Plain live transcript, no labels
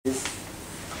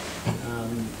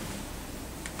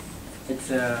It's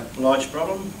a large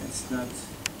problem. It's not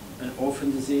an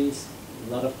orphan disease. A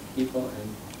lot of people,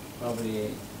 and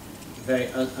probably very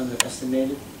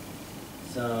underestimated.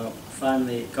 So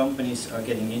finally companies are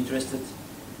getting interested.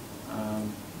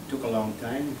 Took a long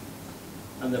time.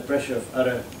 Under pressure of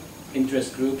other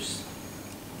interest groups,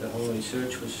 the whole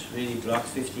research was really blocked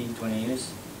 15, 20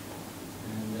 years.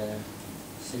 And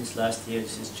since last year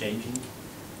this is changing.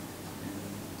 And,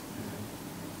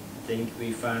 I think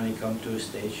we finally come to a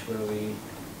stage where we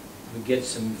get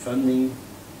some funding,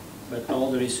 but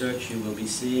all the research you will be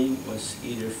seeing was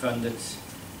either funded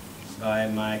by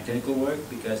my clinical work,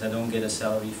 because I don't get a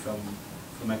salary from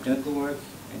my clinical work.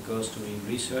 It goes to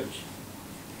research,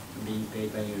 being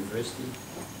paid by university,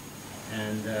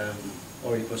 and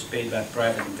or it was paid by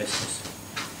private investors.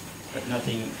 But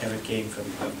nothing ever came from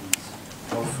governments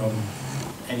or from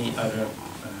any other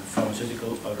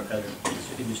pharmaceutical or other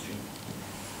industry.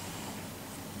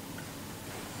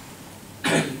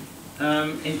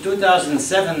 In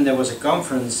 2007 there was a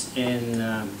conference in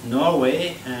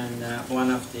Norway, and one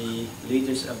of the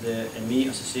leaders of the ME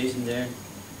association there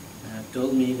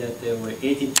told me that there were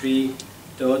 83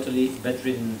 totally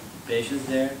bedridden patients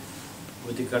there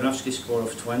with a Karnofsky score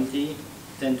of 20,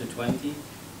 10 to 20.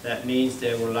 That means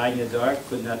they were lying in the dark,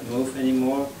 could not move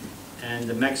anymore, and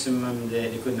the maximum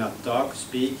they could not talk,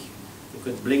 speak, they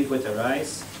could blink with their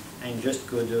eyes and just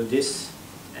could do this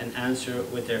and answer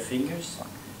with their fingers,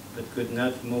 but could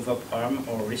not move up arm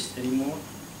or wrist anymore.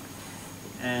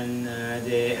 And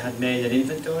they had made an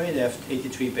inventory. They have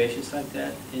 83 patients like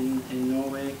that in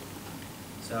Norway.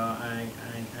 So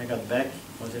I got back,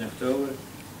 it was in October.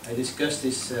 I discussed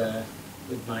this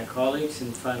with my colleagues,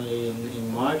 and finally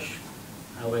in March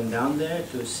I went down there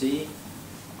to see,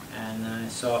 and I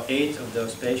saw 8 of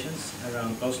those patients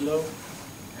around Oslo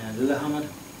and Lillehammer,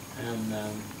 and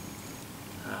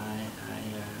I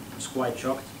was quite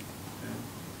shocked.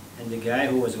 And the guy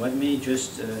who was with me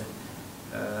just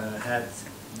had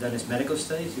done his medical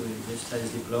studies, he just had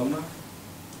his diploma.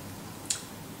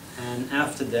 And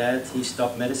after that he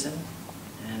stopped medicine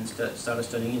and started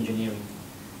studying engineering.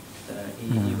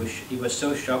 He was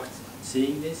so shocked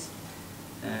seeing this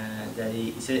that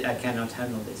he said, I cannot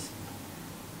handle this.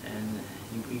 And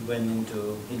he went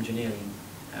into engineering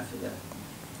after that.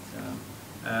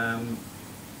 So,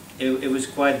 it was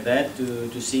quite bad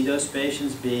to see those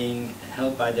patients being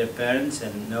helped by their parents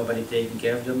and nobody taking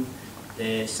care of them.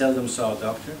 They seldom saw a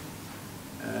doctor.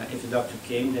 If the doctor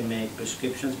came, they made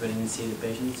prescriptions but didn't see the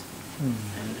patients.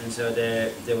 And so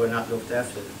they were not looked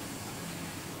after.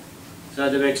 So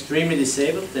they were extremely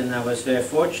disabled, and I was very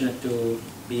fortunate to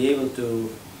be able to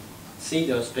see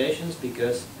those patients,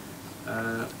 because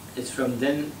it's from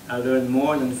then I learned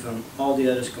more than from all the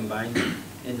others combined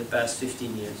in the past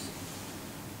 15 years.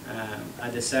 I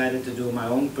decided to do my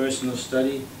own personal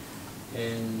study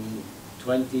in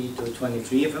 20 to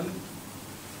 23 of them,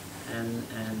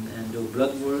 and do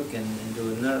blood work and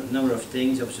do a number of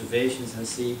things, observations, and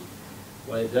see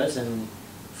what it does. And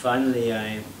finally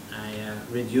I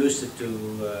reduced it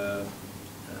to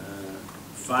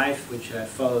 5, which I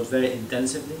followed very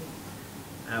intensively.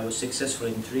 I was successful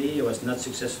in 3, I was not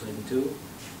successful in 2,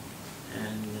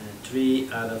 and 3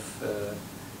 out of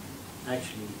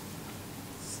actually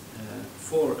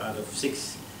 4 out of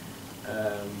 6,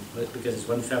 but because it's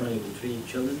one family with 3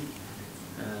 children.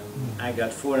 I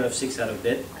got 4 out of 6 out of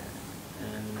bed,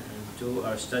 and 2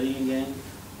 are studying again.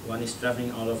 1 is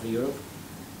traveling all over Europe,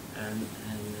 and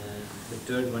the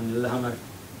third one, Lillehammer,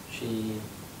 she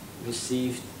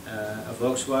received a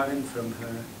Volkswagen from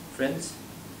her friends,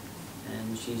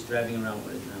 and she's driving around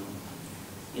with it now.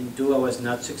 In 2 I was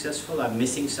not successful. I'm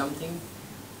missing something.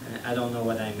 I don't know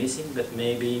what I'm missing, but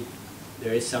maybe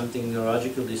there is something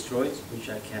neurological destroyed which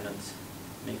I cannot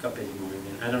make up anymore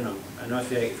again. I don't know. I don't know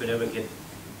if I could ever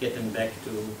get them back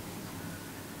to.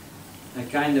 I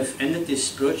kind of ended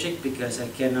this project because I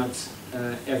cannot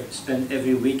spend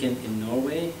every weekend in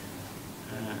Norway.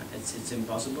 It's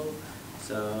impossible.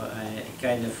 So I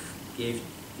kind of gave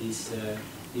these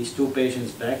 2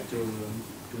 patients back to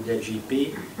their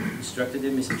GP, instructed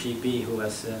him. He's a GP who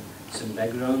has some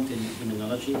background in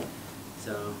immunology,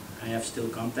 so I have still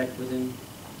contact with him,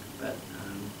 but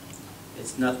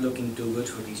it's not looking too good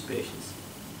for these patients.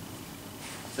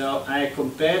 So I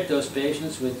compared those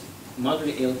patients with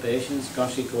moderately ill patients,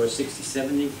 Karnofsky score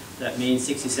 60-70. That means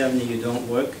 60-70 you don't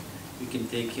work, you can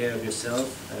take care of yourself.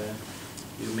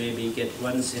 You maybe get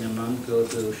once in a month, go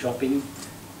to shopping,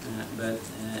 but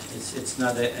it's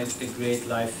not a great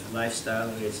lifestyle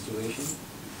or situation.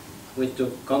 We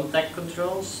took contact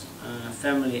controls,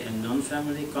 family and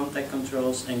non-family contact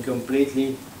controls, and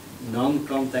completely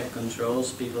non-contact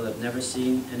controls, people have never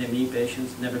seen NME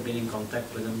patients, never been in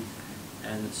contact with them,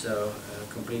 and so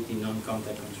completely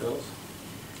non-contact controls.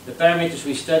 The parameters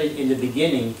we studied in the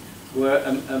beginning were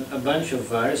a bunch of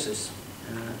viruses,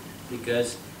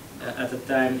 because at the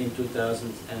time in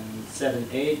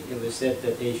 2007-8 it was said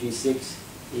that HV6,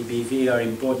 EBV are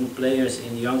important players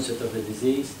in the onset of the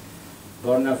disease.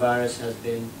 Virus has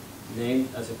been named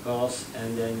as a cause,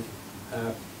 and then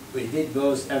we did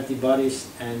both antibodies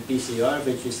and PCR,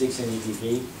 HV6 and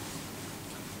EBV,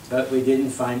 but we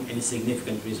didn't find any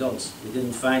significant results. We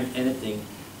didn't find anything,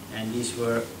 and these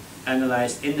were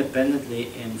analyzed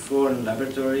independently in foreign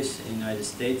laboratories in the United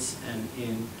States and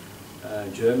in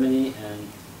Germany, and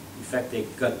in fact they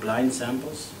got blind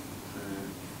samples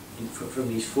from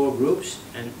these 4 groups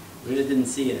and really didn't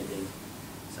see anything.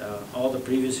 So all the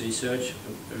previous research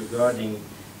regarding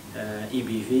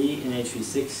EBV and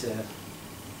HV6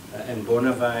 and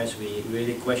Virus, we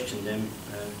really questioned them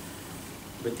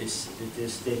with this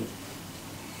thing.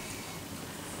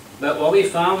 But what we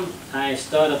found, I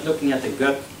started looking at the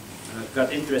gut,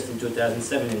 got interested in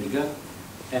 2007 in the gut,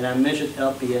 and I measured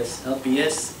LPS.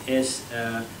 LPS is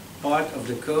part of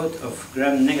the coat of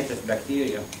gram-negative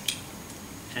bacteria,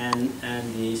 and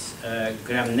these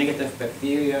gram-negative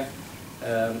bacteria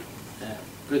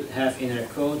could have in their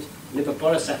coat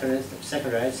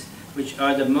lipopolysaccharides, which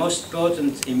are the most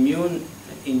potent immune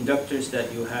inductors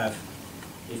that you have.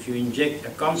 If you inject a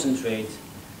concentrate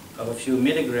of a few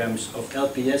milligrams of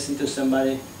LPS into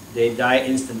somebody, they die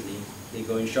instantly. They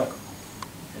go in shock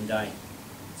and die.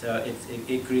 So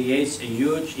it creates a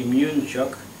huge immune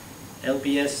shock,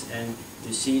 LPS, and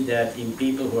you see that in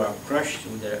people who are crushed,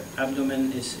 who their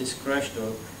abdomen is crushed,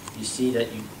 or you see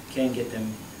that you can't get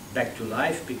them back to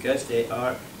life because they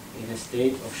are in a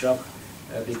state of shock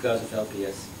because of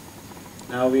LPS.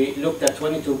 Now we looked at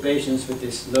 22 patients with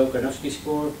this low Karnofsky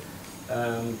score,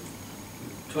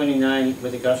 29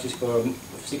 with a Karnofsky score of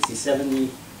 60-70,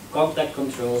 contact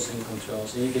controls and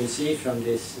controls. And you can see from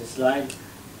this slide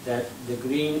that the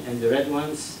green and the red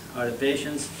ones are the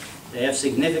patients. They have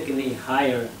significantly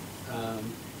higher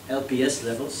LPS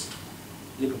levels,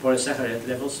 lipopolysaccharide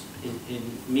levels,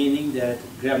 meaning that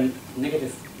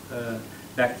gram-negative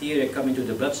bacteria come into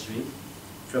the bloodstream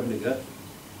from the gut,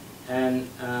 and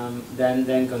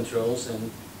then controls,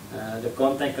 and the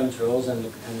contact controls and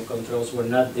the controls were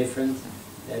not different.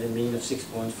 They had a mean of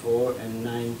 6.4 and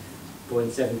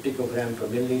 9.7 picogram per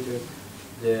milliliter.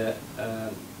 The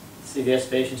CVS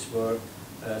patients were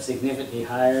significantly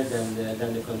higher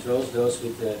than the controls, those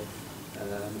with the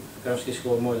Karnofsky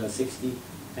score more than 60,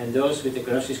 and those with the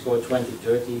Karnofsky score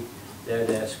 20-30,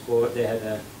 they had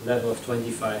a level of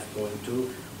 25.2,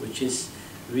 which is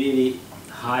really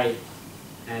high.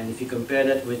 And if you compare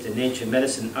that with the Nature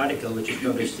Medicine article, which was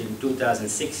published in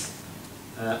 2006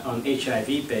 on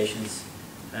HIV patients,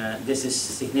 this is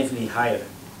significantly higher.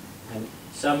 And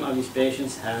some of these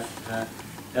patients have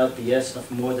LPS of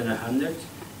more than 100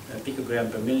 picogram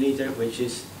per milliliter, which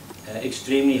is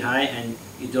extremely high, and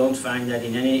you don't find that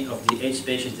in any of the AIDS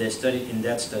patients they studied in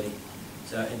that study.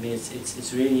 So I mean,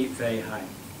 it's really very high.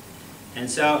 And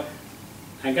so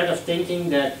I got off thinking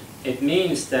that it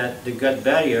means that the gut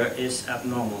barrier is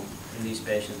abnormal in these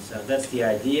patients. So that's the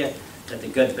idea, that the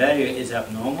gut barrier is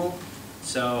abnormal.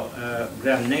 So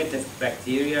gram-negative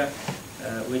bacteria,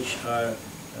 which are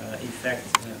in fact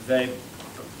very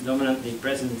dominantly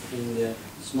present in the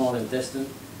small intestine,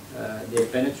 they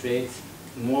penetrate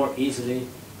more easily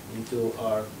into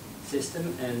our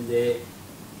system, and they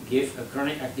give a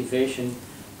chronic activation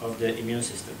of the immune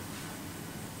system.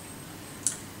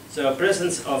 So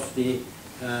presence of the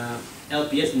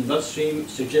LPS in bloodstream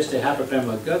suggests a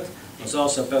hyperpermeable gut. Was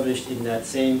also published in that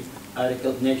same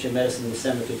article, Nature Medicine,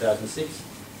 December 2006.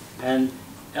 And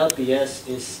LPS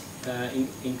is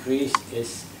increased,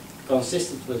 is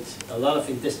consistent with a lot of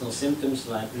intestinal symptoms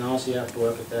like nausea,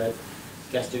 poor appetite,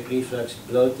 gastric reflux,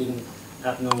 bloating,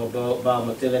 abnormal bowel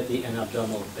motility, and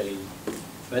abdominal pain.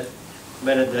 But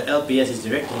whether the LPS is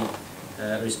directly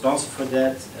responsible for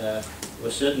that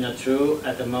was certainly not true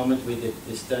at the moment we did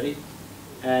this study.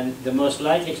 And the most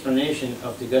likely explanation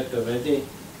of the gut permeability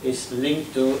is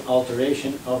linked to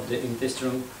alteration of the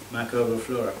intestinal microbial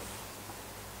flora.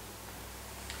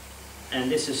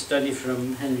 And this is a study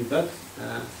from Henry Buck,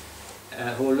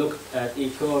 who looked at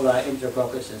E. coli,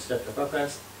 Enterococcus, and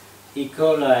Streptococcus. E.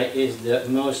 coli is the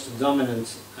most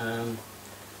dominant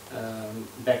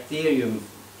bacterium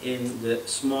in the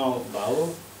small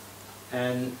bowel,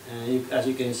 and as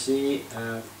you can see,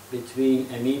 between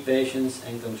ME patients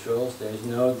and controls, there is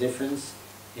no difference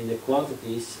in the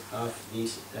quantities of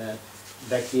these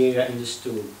bacteria in the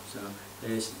stool. So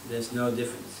there's no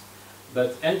difference.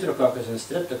 but Enterococcus and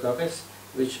Streptococcus,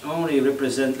 which only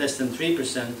represent less than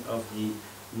 3% of the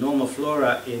normal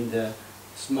flora in the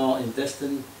small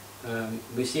intestine,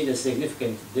 we see the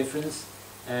significant difference,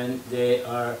 and they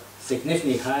are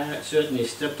significantly higher, certainly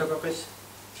Streptococcus.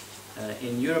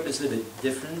 In Europe it's a little bit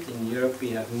different. In Europe we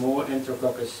have more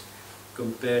Enterococcus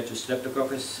compared to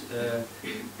Streptococcus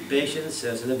patients.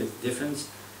 There's a little bit difference,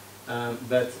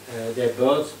 but they're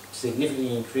both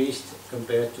significantly increased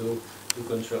compared to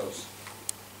controls.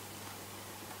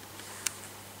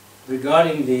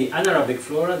 Regarding the anaerobic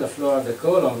flora, the flora of the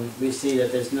colon, we see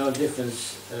that there's no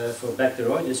difference for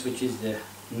Bacteroides, which is the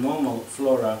normal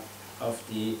flora of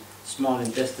the small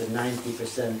intestine.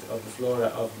 90% of the flora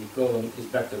of the colon is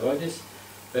Bacteroides,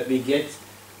 but we get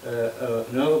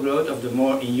an overgrowth of the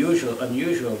more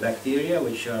unusual bacteria,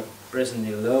 which are present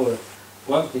in lower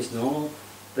quantities normal.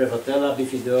 Prevotella,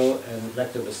 Bifido, and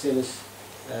Lactobacillus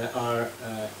are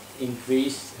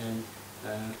increased, and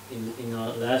in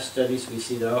our last studies we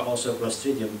see that also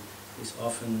Clostridium is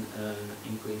often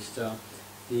increased. So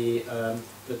the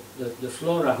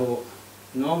flora who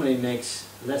normally makes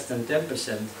less than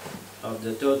 10% of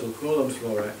the total colon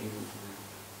flora in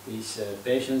these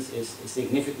patients is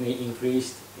significantly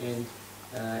increased in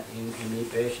the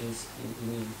patients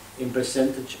in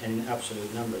percentage and in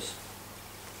absolute numbers.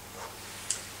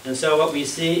 And so what we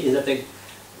see is that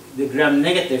the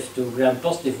gram-negative to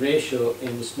gram-positive ratio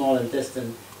in the small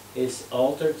intestine is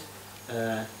altered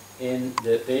in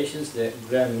the patients. The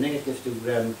gram-negative to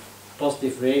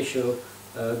gram-positive ratio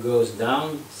goes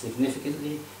down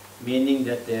significantly, meaning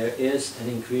that there is an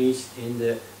increase in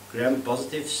the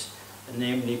gram-positives,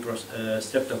 namely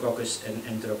Streptococcus and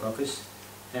Enterococcus,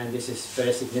 and this is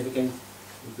very significant.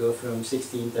 We go from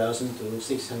 16,000 to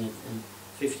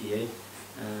 658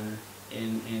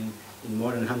 in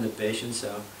more than 100 patients,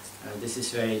 so this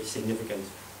is very significant.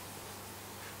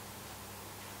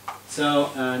 So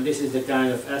this is the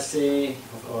kind of assay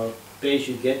or page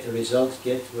you get, the results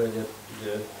get, where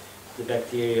the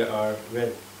bacteria are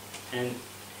red. And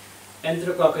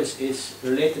Enterococcus is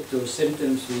related to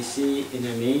symptoms we see in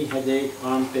ME: headache,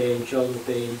 arm pain, shoulder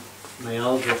pain,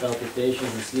 myalgia,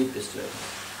 palpitations, and sleep disturbance.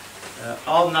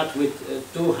 All not with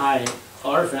too high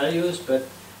R values, but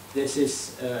this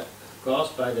is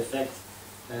caused by the fact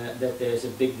that there is a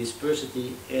big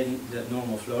dispersity in the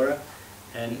normal flora,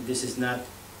 and this is not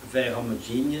very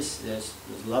homogeneous. There's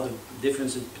a lot of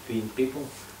differences between people,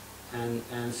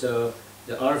 and so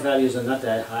the R values are not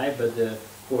that high, but the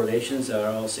correlations are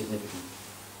all significant.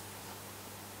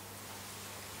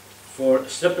 For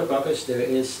Streptococcus, there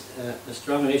is a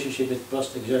strong relationship with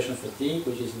post-exertional fatigue,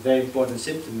 which is a very important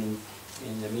symptom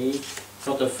in the ME.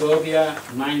 Photophobia,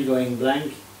 mind going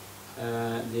blank,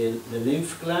 the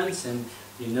lymph glands, and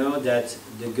you know that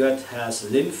the gut has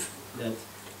lymph, that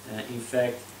in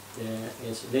fact there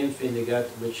is lymph in the gut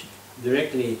which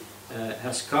directly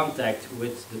has contact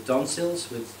with the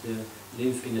tonsils, with the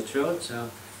lymph in the throat. So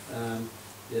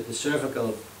the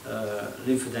cervical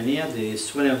lymphedema, the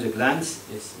swelling of the glands,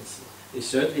 is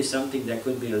certainly something that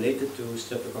could be related to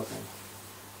Streptococcus.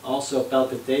 Also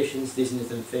palpitations, dizziness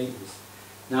and faintness.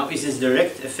 Now, is this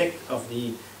direct effect of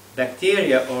the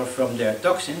bacteria or from their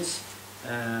toxins?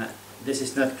 This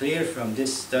is not clear from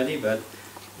this study, but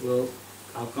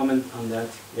I'll comment on that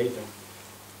later.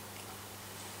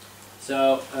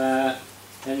 So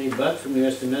Henry Budd from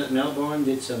University of Melbourne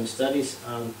did some studies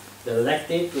on the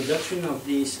lactate production of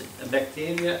these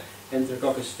bacteria,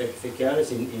 Enterococcus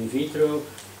faecalis in vitro,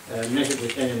 measured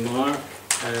with NMR,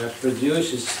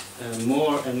 produces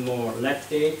more and more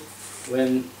lactate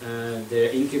when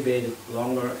they're incubated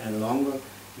longer and longer.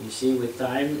 You see with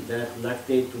time that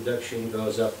lactate production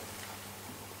goes up.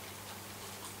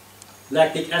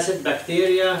 Lactic acid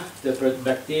bacteria, the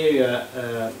bacteria,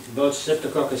 both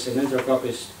Streptococcus and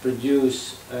Enterococcus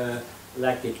produce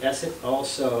lactic acid.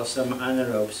 Also some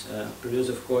anaerobes produce,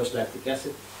 of course, lactic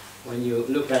acid. When you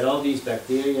look at all these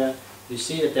bacteria, you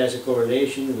see that there's a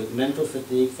correlation with mental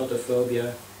fatigue,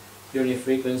 photophobia, urinary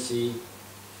frequency,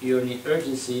 urinary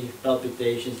urgency,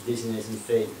 palpitations, dizziness and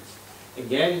faintness.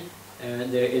 Again,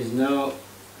 there is no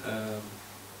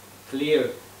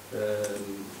clear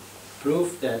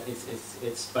proof that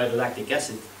it's by the lactic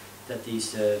acid that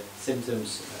these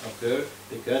symptoms occur,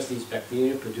 because these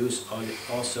bacteria produce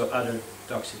also other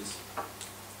toxins.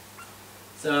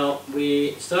 So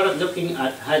we started looking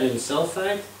at hydrogen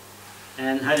sulfide,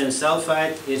 and hydrogen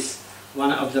sulfide is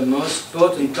one of the most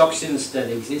potent toxins that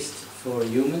exist for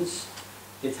humans.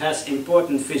 It has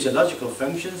important physiological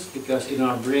functions, because in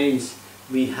our brains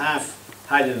we have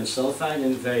hydrogen sulfide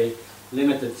in very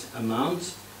limited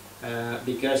amounts,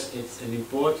 because it's an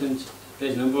important,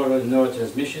 plays an important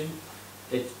neurotransmission,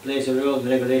 It plays a role in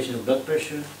regulation of blood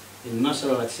pressure, in muscle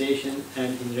relaxation,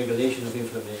 and in regulation of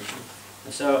inflammation.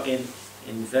 And so in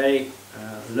very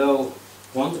low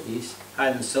quantities,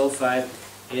 hydrogen sulfide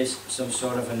is some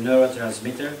sort of a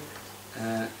neurotransmitter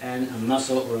and a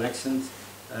muscle relaxant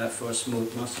for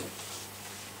smooth muscle.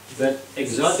 But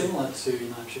exotic, similar to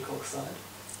nitric oxide?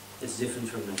 it's different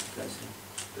from nitric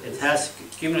oxide. It has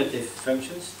cumulative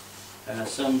functions.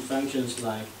 Some functions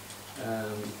like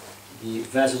the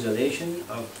vasodilation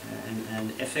of,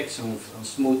 and effects on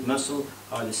smooth muscle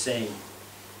are the same.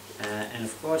 And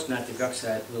of course nitric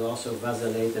oxide will also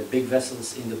vasodilate the big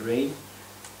vessels in the brain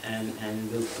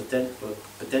and will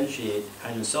potentiate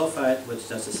iron sulfide, which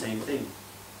does the same thing.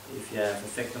 If you have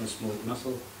effect on smooth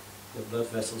muscle, the blood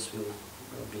vessels will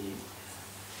be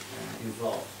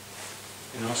involved,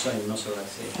 and also in muscle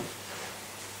relaxation.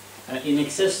 In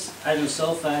excess, iron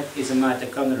sulfide is a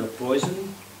mitochondrial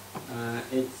poison.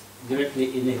 It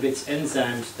directly inhibits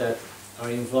enzymes that are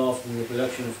involved in the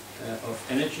production of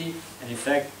energy, and in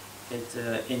fact it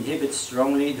inhibits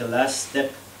strongly the last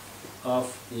step of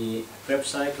the Krebs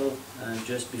cycle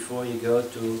just before you go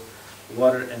to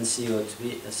water and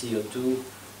CO2.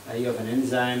 You have an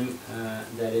enzyme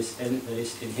that is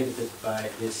inhibited by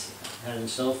this iron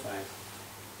sulfide.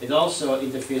 It also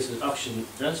interferes with oxygen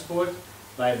transport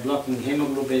by blocking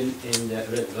hemoglobin in the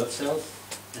red blood cells,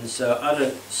 and so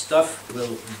other stuff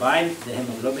will bind the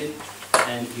hemoglobin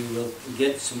and you will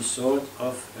get some sort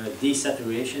of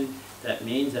desaturation. That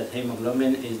means that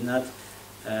hemoglobin is not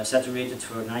saturated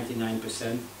for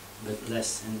 99% but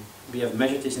less, and we have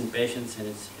measured this in patients and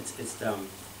it's down.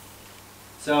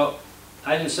 So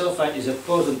iron sulfide is a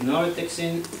potent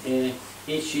neurotoxin.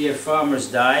 Each year farmers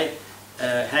die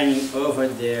hanging over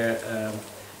their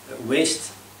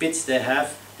waste pits they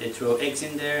have. They throw eggs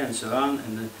in there and so on,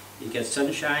 and you get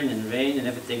sunshine and rain and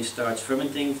everything starts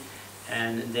fermenting,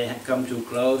 and they come too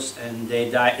close and they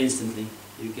die instantly.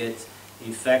 You get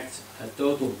in fact a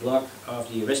total block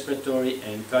of the respiratory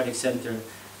and cardiac center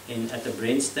at the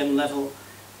brainstem level,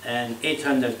 and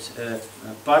 800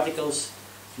 particles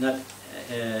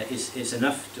is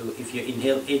enough to, if you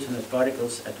inhale 800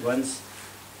 particles at once,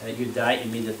 you die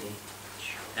immediately.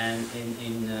 And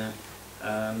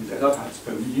that's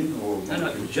per million or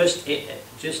no, just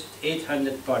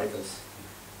 800 particles.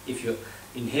 If you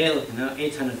inhale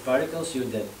 800 particles, you're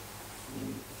dead.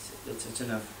 It's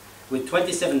enough. With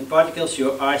 27 particles,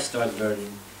 your eyes start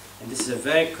burning. And this is a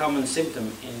very common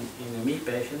symptom in ME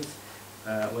patients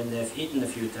when they've eaten a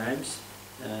few times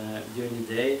during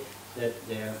the day, that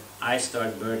their eyes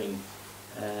start burning.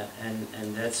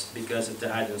 And that's because of the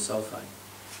hydrogen sulfide.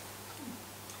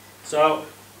 So,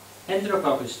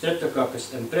 Enterococcus,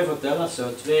 Streptococcus and Prevotella,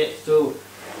 so two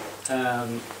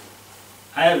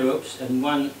aerobes and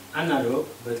one anaerobe,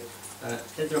 but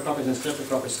Enterococcus and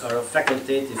Streptococcus are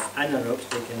facultative anaerobes.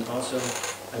 They can also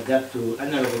adapt to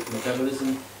anaerobic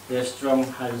metabolism. They are strong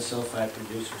hydrogen sulfide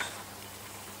producers.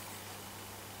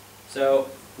 So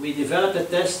we developed a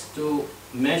test to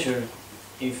measure,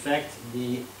 in fact,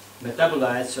 the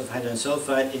metabolites of hydrogen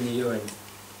sulfide in the urine.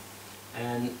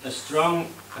 And a strong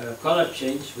color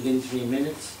change within 3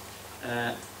 minutes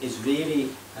is really,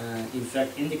 in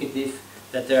fact, indicative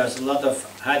that there is a lot of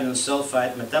hydrogen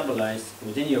sulfide metabolized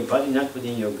within your body, not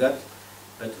within your gut,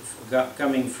 but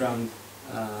coming from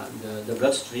the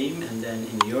bloodstream and then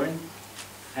in urine.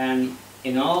 And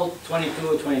in all 22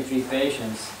 or 23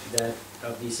 patients that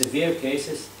of the severe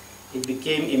cases, it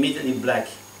became immediately black.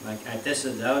 Like I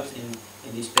tested it out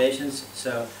in these patients,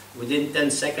 so within 10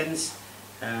 seconds,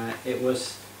 it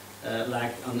was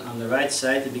like on the right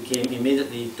side, it became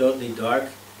immediately totally dark,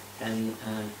 and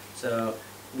so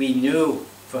we knew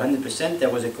for 100% there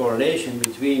was a correlation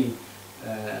between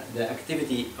the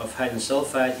activity of hydrogen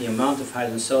sulfide, the amount of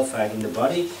hydrogen sulfide in the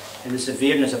body, and the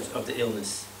severeness of the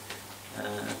illness,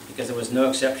 because there was no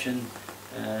exception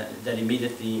that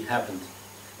immediately happened.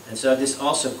 And so this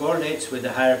also correlates with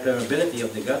the higher permeability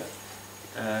of the gut.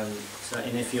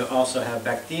 And if you also have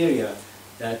bacteria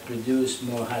that produce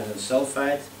more hydrogen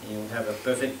sulfide, you have a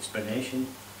perfect explanation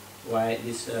why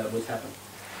this would happen.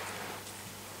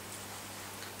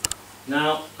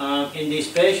 Now, in these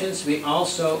patients, we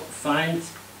also find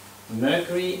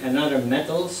mercury and other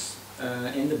metals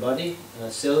in the body,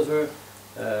 silver,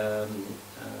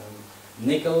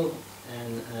 nickel,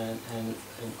 and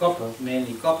copper,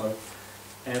 mainly copper.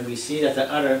 And we see that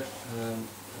the other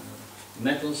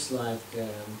metals like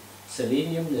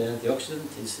selenium, the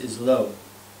antioxidant, is low.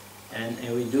 And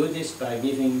we do this by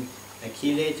giving a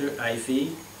chelator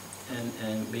IV,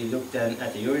 and we look then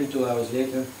at the urine 2 hours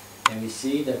later, and we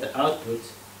see that the output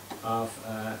of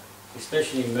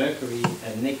especially mercury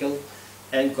and nickel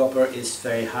and copper is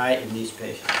very high in these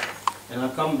patients. And I'll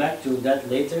come back to that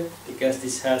later because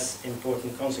this has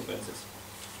important consequences.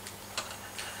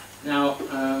 Now,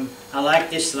 I like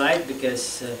this slide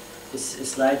because it's a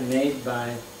slide made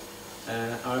by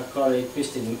our colleague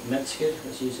Christine Metzger.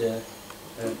 She's a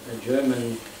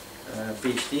German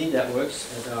PhD that works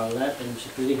at our lab, and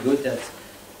she's really good at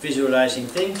visualizing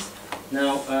things.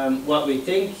 Now, what we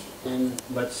think and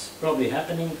what's probably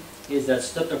happening is that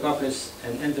Streptococcus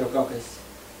and Enterococcus,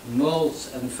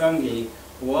 molds and fungi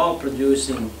who are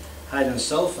producing hydrogen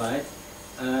sulfide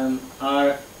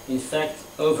are in fact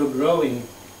overgrowing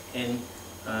in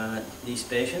these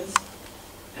patients,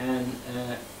 and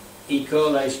E.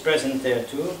 coli is present there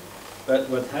too. But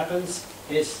what happens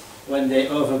is when they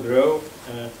overgrow,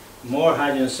 more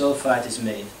hydrogen sulfide is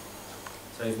made.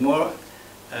 So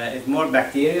if more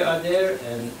bacteria are there,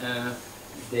 and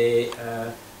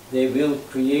they will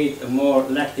create a more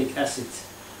lactic acid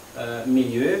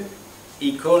milieu.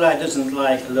 E. coli doesn't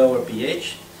like a lower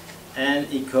pH, and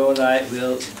E. coli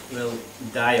will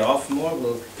die off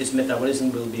more. Its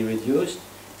metabolism will be reduced,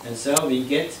 and so we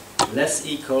get less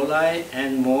E. coli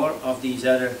and more of these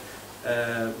other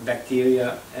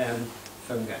bacteria and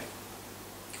fungi.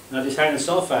 Now this hydrogen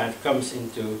sulfide comes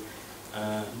into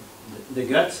the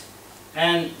gut,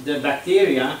 and the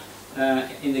bacteria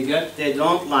in the gut, they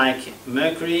don't like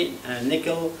mercury,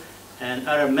 nickel and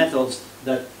other metals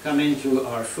that come into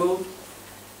our food.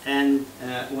 And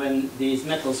when these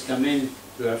metals come in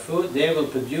to our food, they will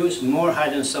produce more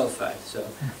hydrogen sulfide. So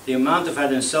the amount of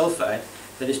hydrogen sulfide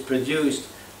that is produced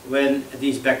when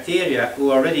these bacteria,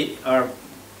 who already are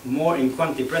more in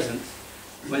quantity present,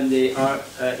 when they are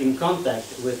in contact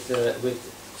with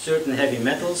certain heavy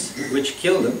metals which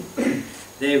kill them,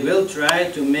 they will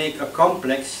try to make a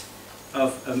complex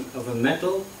of a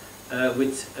metal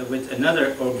with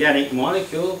another organic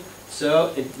molecule,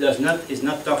 so it is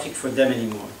not toxic for them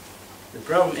anymore. The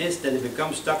problem is that it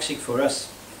becomes toxic for us.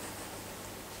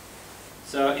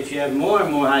 So if you have more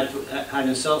and more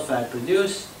hydrogen sulfide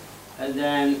produced,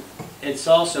 then it's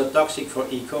also toxic for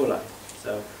E. coli.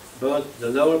 So both the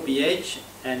lower pH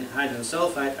and hydrogen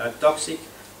sulfide are toxic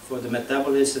for the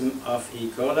metabolism of E.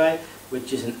 coli,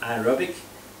 which is an aerobic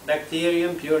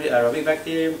bacterium, purely aerobic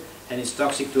bacterium, and it's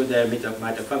toxic to their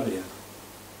mitochondria.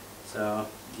 So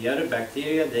the other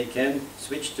bacteria, they can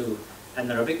switch to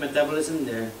anaerobic metabolism.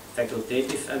 They're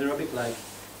facultative anaerobic, like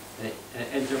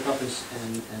Enterococcus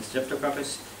and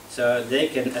Streptococcus, so they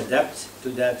can adapt to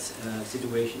that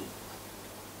situation.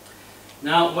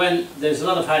 Now, when there's a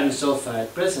lot of hydrogen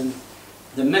sulfide present,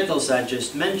 the metals I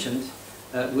just mentioned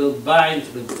will bind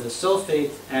with the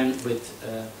sulfate and with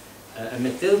a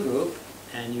methyl group,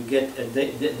 and you get a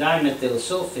dimethyl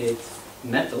sulfate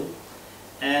metal.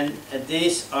 And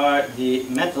these are the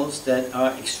metals that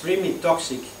are extremely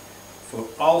toxic for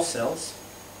all cells.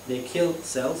 They kill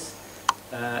cells,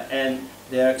 and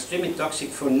they are extremely toxic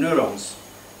for neurons.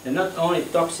 They're not only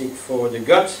toxic for the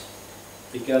gut,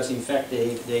 because in fact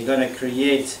they're going to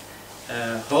create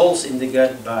holes in the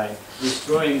gut by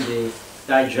destroying the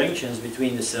tight junctions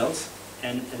between the cells,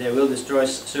 and they will destroy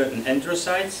certain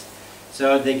enterocytes.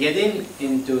 So they get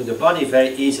into the body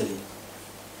very easily.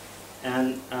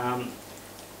 And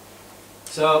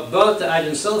so both the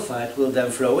hydrogen sulfide will then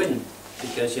flow in,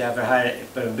 because you have a higher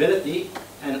permeability,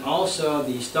 and also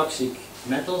these toxic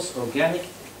metals, organic.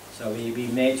 So we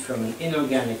made from an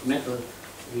inorganic metal,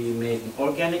 we made an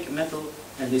organic metal,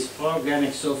 and this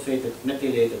organic sulfated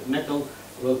methylated metal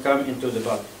will come into the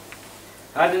body.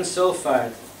 Hydrogen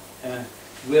sulfide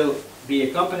will be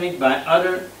accompanied by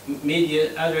other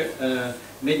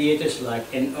mediators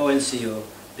like NO and CO,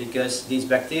 because these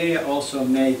bacteria also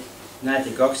make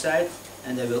nitric oxide,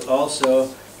 and they will also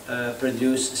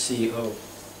produce CO.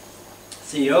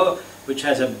 CO, which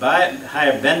has a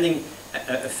higher binding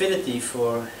affinity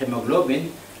for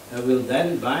hemoglobin, will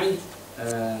then bind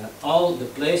all the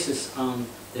places on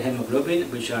the hemoglobin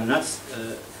which are not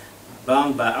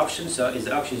bound by oxygen. So if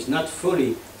the oxygen is not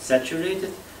fully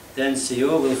saturated, then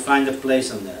CO will find a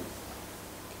place on that.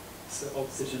 So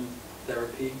oxygen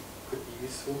therapy could be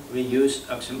useful? We use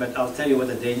oxygen, but I'll tell you what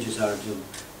the dangers are too.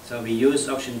 So we use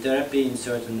oxygen therapy in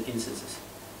certain instances,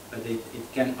 but it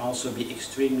can also be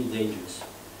extremely dangerous.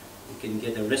 You can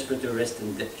get a respiratory arrest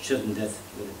and sudden death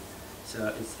with it.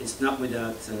 So it's not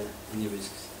without any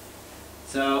risks.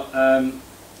 So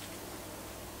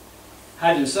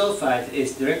hydrogen sulfide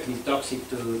is directly toxic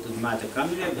to the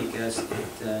mitochondria, because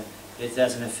it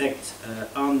has an effect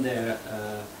on their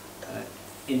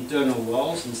internal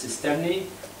walls and systemically.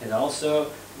 It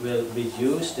also will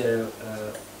reduce their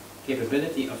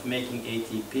capability of making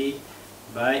ATP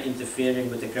by interfering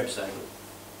with the Krebs cycle.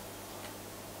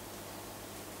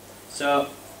 So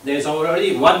there's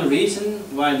already one reason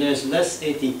why there's less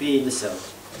ATP in the cell.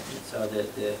 So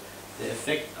the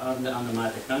effect on the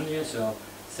mitochondria, so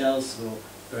cells will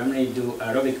primarily do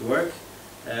aerobic work,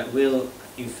 will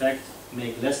in fact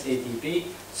make less ATP.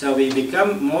 So we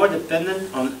become more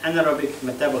dependent on anaerobic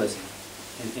metabolism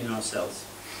in our cells.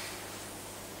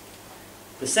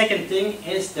 The second thing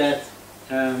is that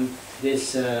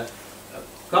this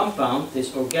compound,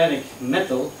 this organic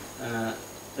metal,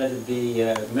 let it be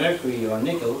mercury or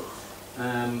nickel,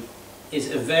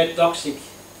 is a very toxic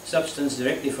substance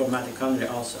directly for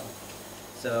mitochondria also.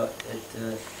 So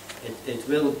it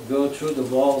will go through the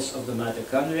walls of the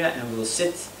mitochondria and will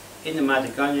sit in the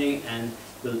mitochondria and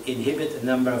will inhibit a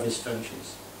number of its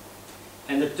functions.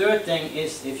 And the third thing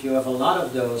is, if you have a lot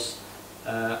of those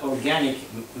organic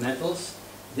metals,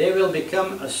 they will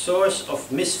become a source of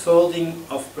misfolding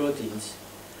of proteins.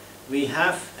 We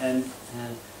have, and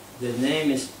the name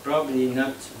is probably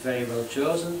not very well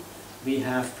chosen, we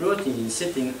have proteins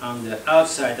sitting on the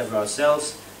outside of our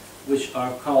cells which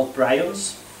are called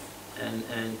prions,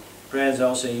 and prions are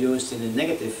also used in a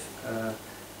negative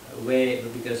way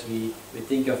because we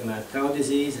think of mad cow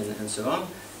disease and so on,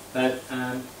 but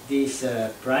these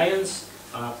prions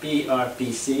are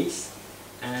PRPCs,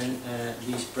 and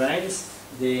these prions,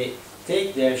 they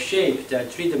take their shape, their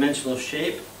three-dimensional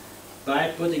shape,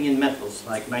 by putting in metals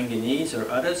like manganese or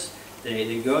others.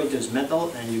 They go into this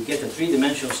metal and you get a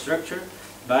three-dimensional structure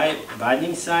by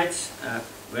binding sites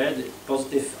where the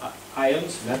positive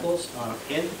ions, metals, are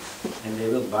in, and they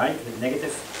will bind with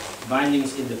negative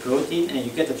bindings in the protein, and you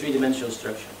get a three-dimensional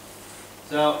structure.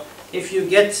 So if you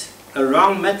get a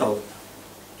wrong metal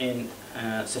in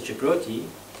such a protein,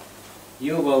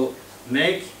 you will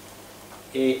make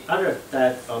a other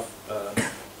type of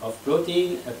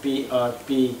protein, a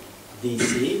PRPDC,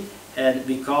 and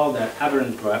we call that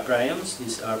aberrant prions.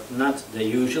 These are not the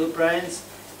usual prions,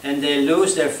 and they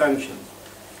lose their function.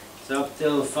 So up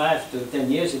till 5 to 10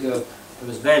 years ago, there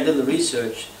was very little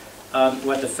research on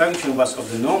what the function was of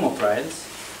the normal prions,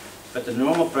 but the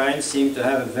normal prions seem to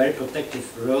have a very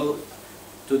protective role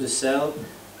to the cell,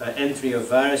 entry of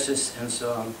viruses and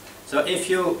so on. So if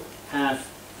you have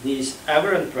these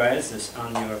aberrant prions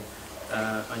on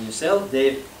your cell,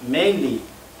 they mainly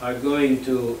are going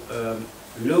to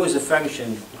lose a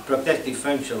function, protective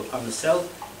function on the cell,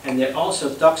 and they're also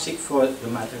toxic for the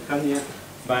mitochondria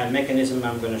by a mechanism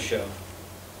I'm going to show.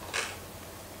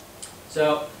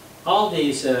 So all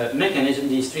these mechanisms,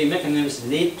 these three mechanisms,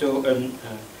 lead to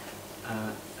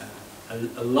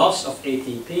a loss of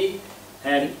ATP,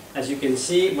 and as you can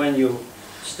see, when you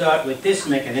start with this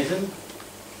mechanism,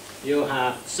 you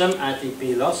have some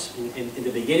ATP loss in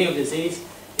the beginning of the disease.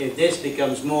 If this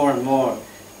becomes more and more,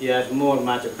 you have more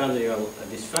mitochondrial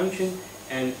dysfunction,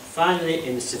 and finally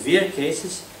in the severe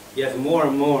cases you have more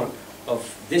and more of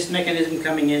this mechanism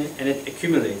coming in, and it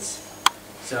accumulates.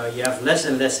 So you have less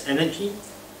and less energy,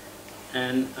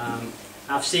 and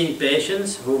I've seen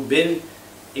patients who've been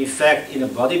in fact in a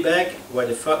body bag where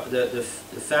the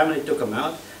family took them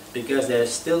out because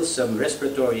there's still some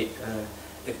respiratory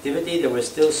activity. There was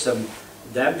still some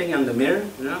damping on the mirror,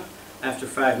 you know, after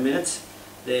 5 minutes.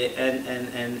 They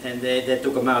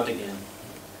took them out again.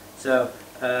 So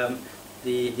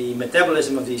the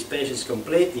metabolism of these patients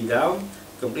completely down,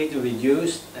 completely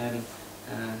reduced, and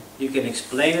you can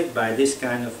explain it by this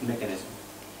kind of mechanism.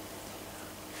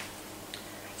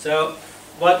 So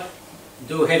what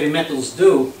do heavy metals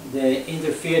do? They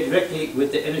interfere directly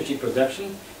with the energy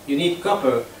production. You need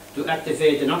copper to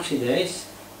activate an oxidase,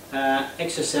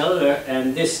 extracellular,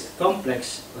 and this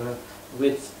complex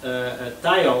with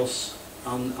thiols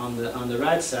on the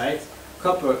right side,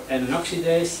 copper and an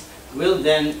oxidase, will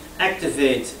then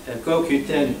activate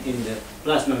CoQ10 in the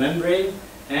plasma membrane,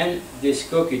 and this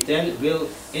CoQ10 will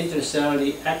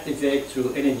intracellularly activate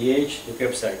through NADH the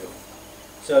Krebs cycle.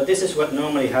 So this is what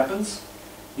normally happens.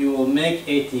 You will make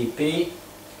ATP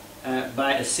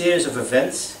by a series of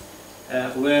events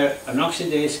where an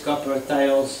oxidase, copper,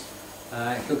 thiols,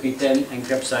 CoQ10 and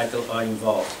Krebs cycle are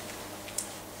involved.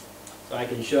 So I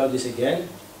can show this again.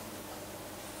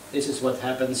 This is what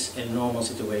happens in normal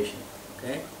situation.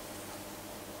 Okay?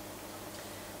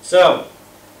 So,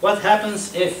 what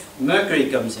happens if mercury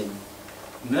comes in?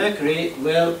 Mercury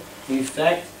will, in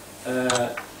fact,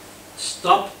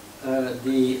 stop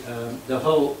the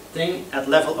whole thing at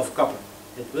level of copper.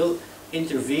 It will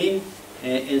intervene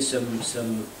in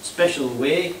some special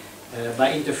way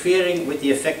by interfering with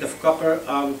the effect of copper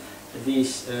on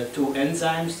these two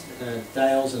enzymes,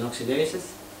 thiols and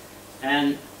oxidases.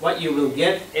 And what you will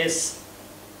get is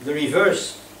the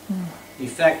reverse. In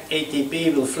fact,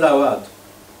 ATP will flow out.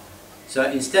 So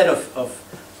instead of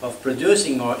of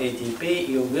producing more ATP,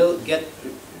 you will get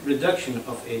reduction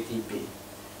of ATP.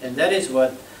 And that is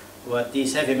what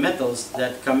these heavy metals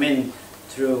that come in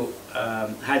through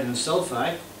hydrogen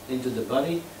sulfide into the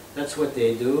body, that's what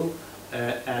they do.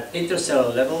 At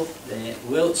intercellular level, they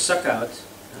will suck out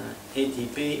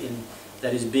ATP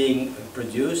that is being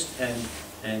produced, and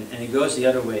it goes the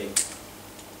other way.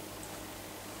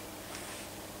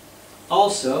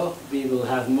 Also, we will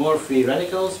have more free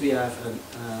radicals. We have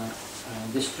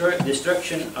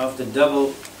destruction of the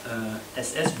double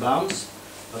SS bonds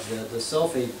of the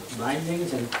sulfate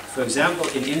bindings. And for example,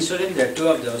 in insulin, there are two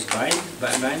of those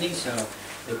bindings. So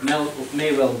it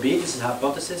may well be, this is a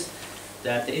hypothesis,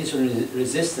 that the insulin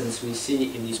resistance we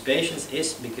see in these patients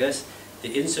is because the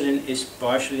insulin is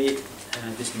partially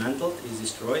dismantled, is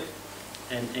destroyed,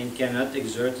 and cannot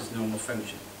exert its normal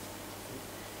function.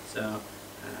 So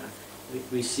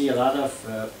we see a lot of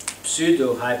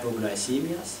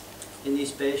pseudo-hypoglycemias in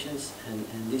these patients, and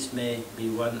this may be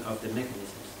one of the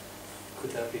mechanisms.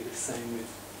 Could that be the same with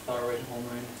thyroid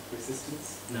hormone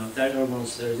resistance? No, thyroid hormone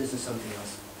resistance is something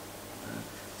else.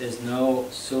 There's no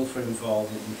sulfur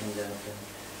involved in that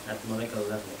at molecular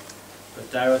level. But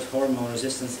thyroid hormone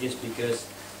resistance is because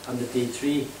on the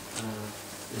T3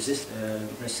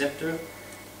 receptor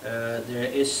there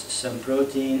is some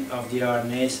protein of the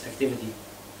RNase activity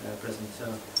present. So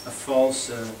a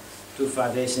false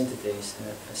 2,5-A synthetase,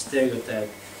 a stereotype.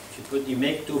 If you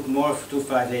make more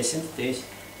 2,5-A synthetase,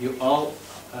 you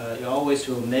always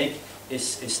will make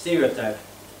is a stereotype,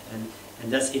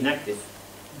 and that's inactive.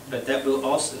 But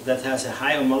that has a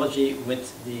high homology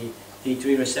with the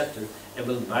T3 receptor. It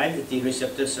will bind the T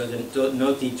receptor so that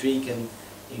no T3 can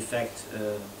in fact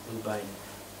will bind.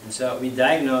 And so we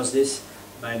diagnose this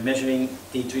by measuring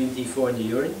T3 and T4 in the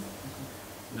urine.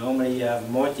 Normally you have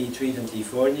more T3 than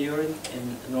T4 in the urine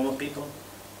in normal people.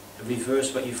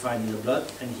 Reverse what you find in the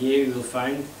blood, and here you will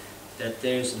find that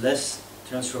there's less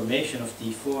transformation of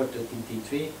T4 to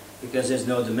T3 because there's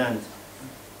no demand.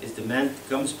 Its demand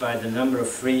comes by the number of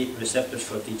free receptors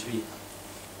for T3.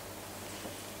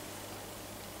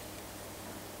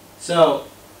 So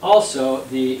also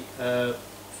the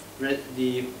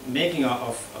making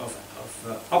of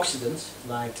oxidants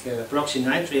like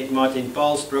peroxynitrate, Martin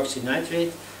Paul's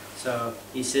peroxynitrate. So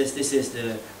he says this is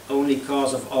the only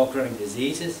cause of all chronic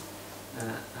diseases.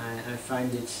 I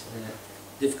find it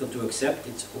difficult to accept.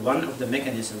 It's one of the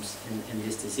mechanisms in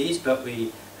this disease, but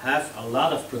we have a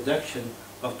lot of production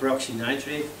of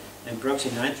peroxynitrate, and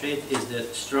peroxynitrate is the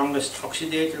strongest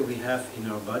oxidator we have in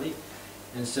our body.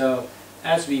 And so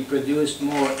as we produce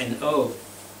more NO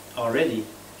already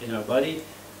in our body,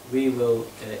 we will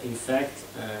in fact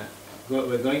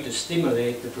we're going to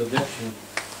stimulate the production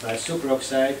by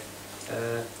superoxide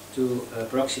to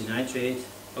peroxynitrate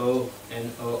O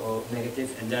and OO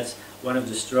negative, and that's one of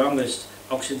the strongest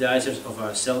oxidizers of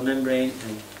our cell membrane,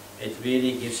 and it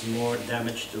really gives more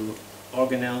damage to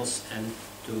organelles and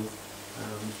to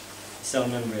cell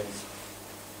membranes.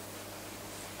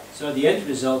 So the end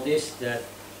result is that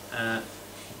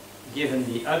given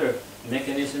the other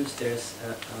mechanisms, there's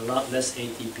a lot less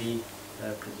ATP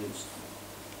produced.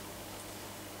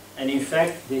 And in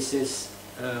fact, this is,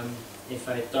 if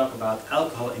I talk about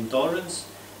alcohol intolerance,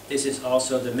 this is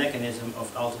also the mechanism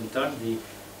of alcohol intolerance.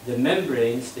 The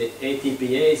membranes, the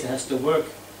ATPase, has to work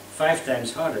 5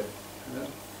 times harder. You know?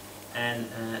 And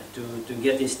to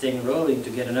get this thing rolling, to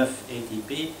get enough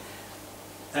ATP,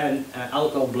 and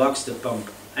alcohol blocks the pump,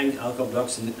 and alcohol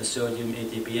blocks the sodium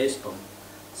ATPase pump.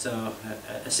 So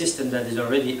a system that is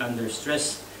already under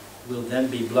stress will then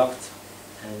be blocked,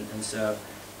 and so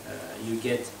you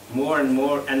get more and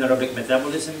more anaerobic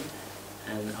metabolism,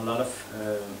 and a lot of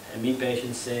ME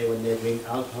patients say when they drink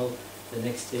alcohol, the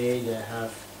next day they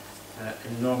have an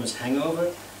enormous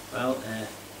hangover. Well,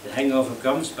 the hangover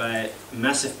comes by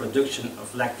massive production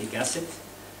of lactic acid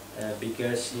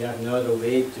because you have no other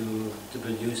way to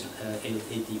produce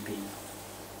ATP.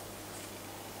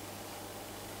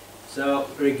 So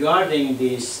regarding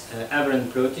these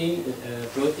aberrant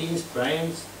proteins,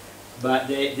 prions, but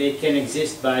they can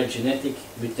exist by genetic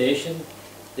mutation.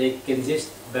 They can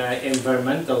exist by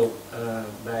environmental,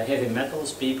 by heavy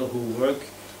metals. People who work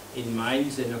in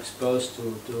mines and are exposed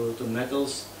to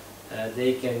metals,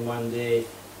 they can one day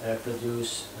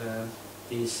produce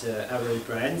these aberrant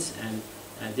prions, and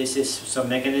this is some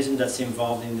mechanism that's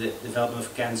involved in the development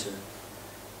of cancer,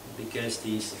 because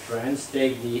these prions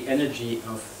take the energy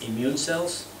of immune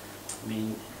cells. I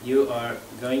mean, you are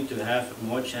going to have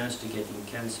more chance to getting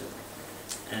cancer.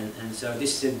 And so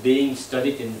this is being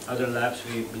studied in other labs.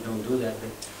 We don't do that,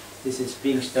 but this is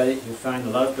being studied. You find a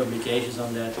lot of publications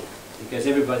on that, because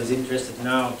everybody's interested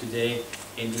now today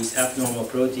in these abnormal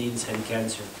proteins and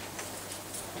cancer.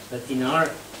 But in our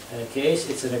case,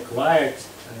 it's an acquired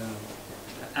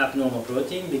abnormal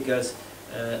protein, because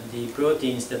the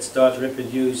proteins that start to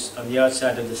reproduce on the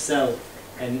outside of the cell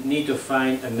and need to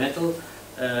find a metal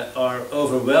are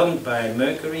overwhelmed by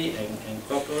mercury and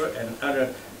copper and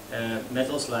other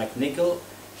metals like nickel,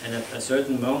 and at a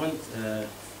certain moment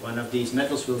one of these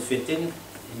metals will fit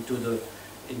into the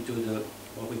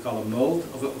what we call a mold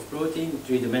of protein,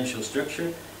 three-dimensional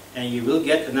structure, and you will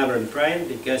get an aberrant prion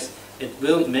because it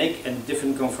will make a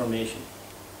different conformation.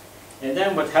 And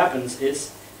then what happens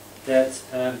is that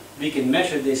we can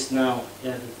measure this now.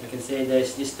 I can say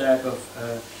there's this type of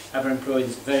aberrant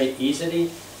proteins very easily.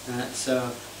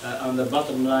 So on the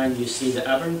bottom line you see the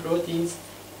aberrant proteins.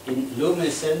 In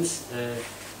luminescence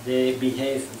they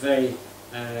behave very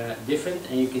different,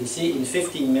 and you can see in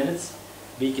 15 minutes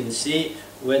we can see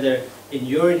whether in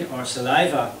urine or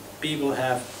saliva people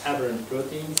have aberrant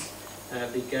proteins,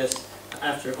 because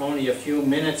after only a few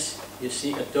minutes you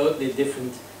see a totally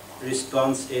different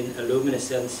response in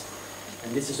luminescence.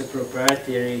 And this is a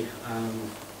proprietary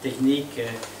technique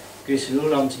Chris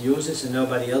Ruland uses, and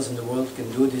nobody else in the world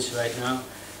can do this right now.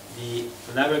 The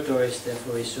laboratories that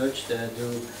for research that do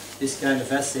this kind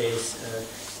of assays,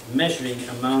 measuring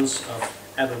amounts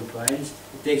of aberrant prions,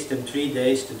 it takes them 3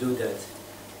 days to do that.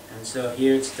 And so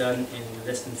here it's done in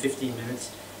less than 15 minutes.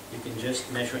 You can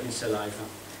just measure in saliva.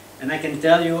 And I can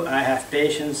tell you, I have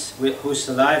patients whose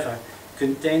saliva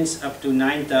contains up to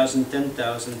 9,000,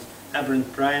 10,000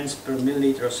 aberrant prions per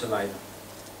milliliter of saliva.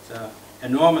 So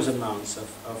enormous amounts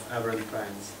of aberrant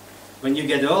prions. When you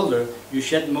get older, you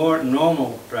shed more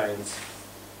normal prions.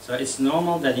 So it's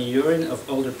normal that in urine of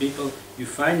older people you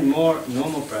find more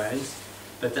normal prions,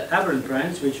 but the aberrant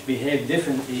prions, which behave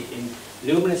differently in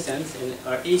luminescence and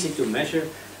are easy to measure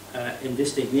in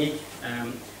this technique,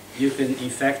 you can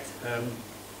in fact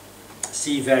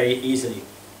see very easily.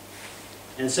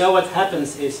 And so what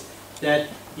happens is that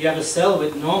you have a cell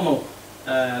with normal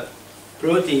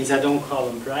proteins, I don't call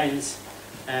them prions,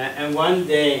 and one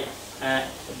day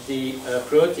the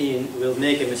protein will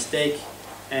make a mistake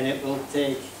and it will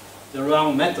take the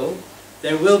wrong metal.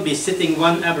 There will be sitting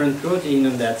one aberrant protein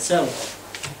in that cell.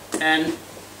 And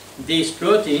these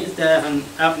proteins, they have an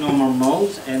abnormal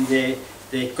mold and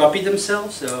they copy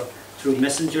themselves. So through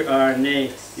messenger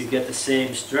RNA you get the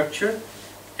same structure,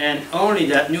 and only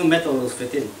that new metal will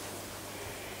fit in.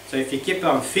 So if you keep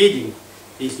on feeding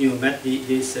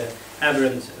these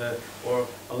aberrant or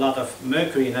a lot of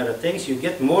mercury and other things, you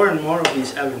get more and more of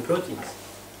these aberrant proteins.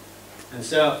 And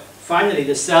so finally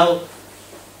the cell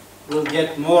will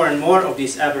get more and more of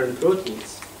these aberrant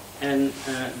proteins, and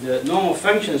the normal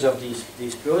functions of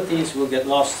these proteins will get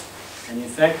lost, and in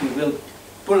fact you will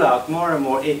pull out more and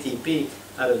more ATP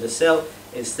out of the cell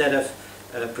instead of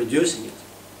producing it.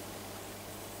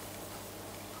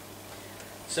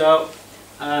 So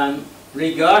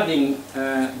regarding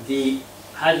the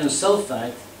hydrogen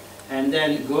sulfide, and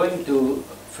then going to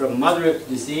from moderate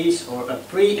disease or a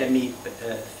pre-ME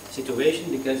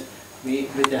situation, because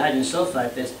with the hydrogen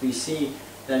sulfide test we see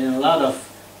that in a lot of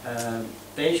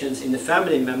patients, in the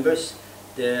family members,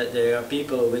 there are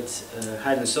people with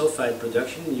hydrogen sulfide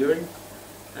production in urine,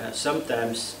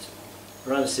 sometimes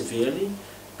rather severely,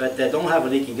 but they don't have a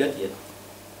leaky gut yet.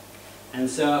 And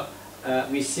so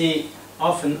we see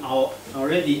often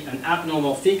already an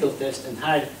abnormal fecal test and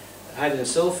hydrogen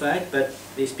sulfide, but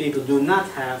these people do not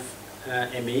have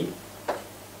ME,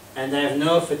 and they have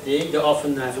no fatigue. They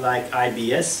often have like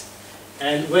IBS.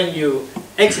 And when you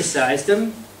exercise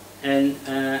them, and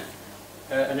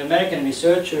an American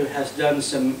researcher has done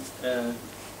some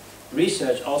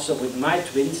research also with my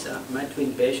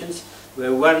twin patients,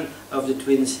 where one of the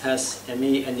twins has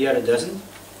ME and the other doesn't.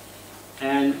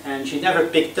 And she never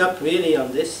picked up really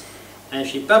on this, and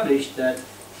she published that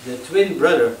the twin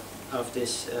brother of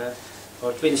this,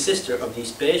 or twin sister of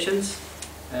these patients,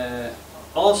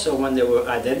 also when they were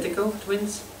identical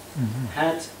twins,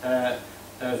 had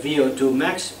a VO2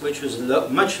 max which was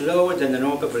much lower than the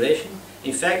normal population.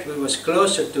 In fact, it was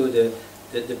closer to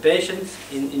the patient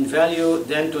in value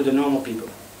than to the normal people.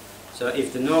 So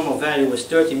if the normal value was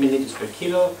 30 milliliters per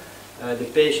kilo, the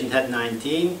patient had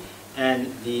 19, and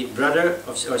the brother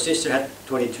or sister had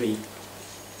 23.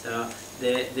 So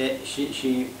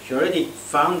she already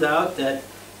found out that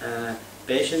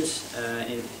patients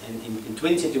in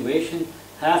twin situation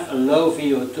have a low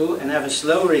VO2 and have a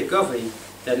slower recovery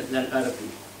than other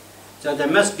people. So there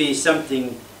must be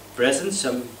something present,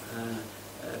 some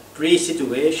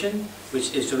pre-situation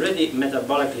which is already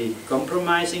metabolically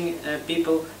compromising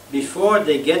people before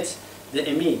they get the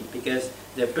ME, because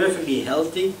they're perfectly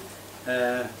healthy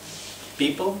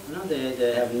people. You know,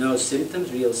 they have no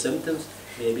symptoms, real symptoms,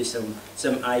 maybe some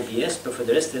IBS, but for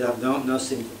the rest they have no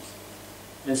symptoms.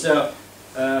 And so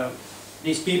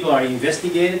these people are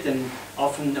investigated and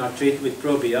often are treated with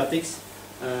probiotics,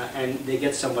 and they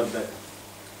get somewhat better.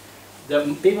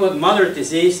 The people with moderate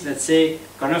disease, let's say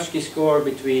Karnofsky score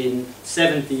between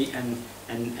 70 and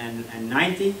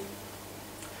 90,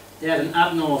 they have an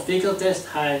abnormal fecal test,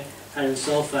 high iron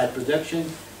sulfide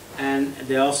production, and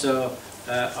they also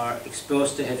are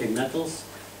exposed to heavy metals.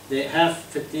 They have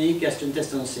fatigue,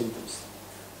 gastrointestinal symptoms.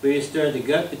 We restore the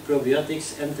gut with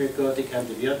probiotics, enterocotic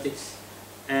antibiotics,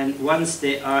 and once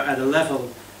they are at a level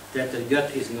that the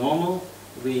gut is normal,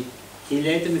 we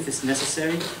chelate them if it's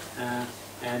necessary,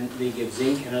 and we give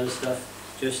zinc and other stuff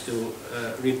just to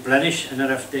replenish and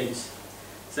other things.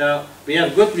 So we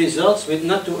have good results with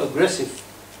not too aggressive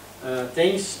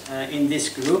things in this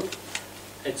group.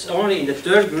 It's only in the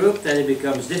third group that it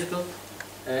becomes difficult.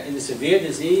 In the severe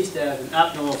disease, they have an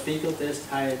abnormal fecal test,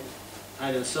 high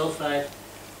iron sulfide.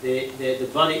 The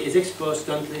body is exposed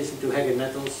continuously to heavy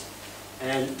metals,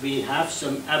 and we have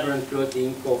some aberrant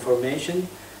protein conformation.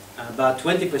 About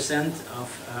 20% of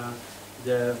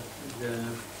the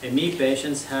ME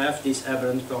patients have these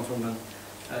aberrant conformation,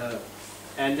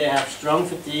 and they have strong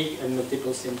fatigue and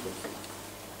multiple symptoms.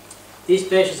 These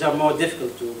patients are more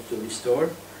difficult to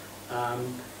restore,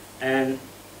 and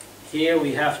here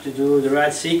we have to do the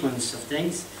right sequence of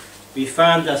things. We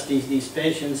found that these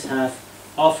patients have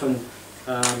often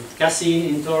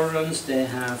casein intolerance, they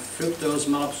have fructose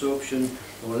malabsorption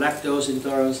or lactose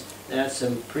intolerance. That's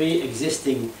some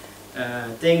pre-existing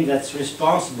thing that's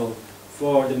responsible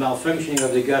for the malfunctioning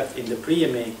of the gut in the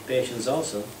pre-ME patients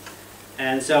also.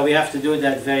 And so we have to do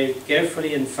that very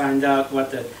carefully and find out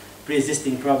what the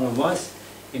pre-existing problem was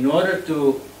in order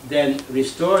to then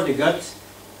restore the gut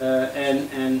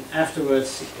and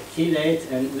afterwards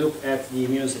chelate and look at the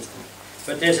immune system.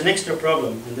 But there's an extra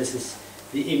problem, and this is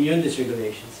the immune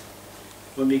dysregulations.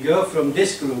 When we go from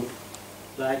this group,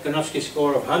 like Karnofsky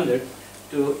score of 100,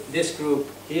 to this group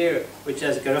here, which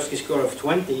has a Karnofsky score of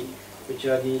 20, which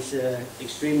are these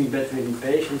extremely bedridden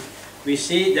patients, we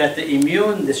see that the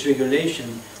immune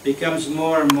dysregulation becomes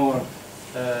more and more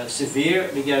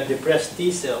severe. We get depressed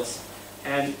T cells,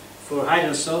 and for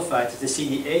iron sulfide, the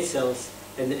CD8 cells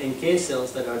and the NK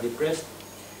cells that are depressed,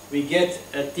 we get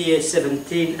a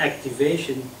Th17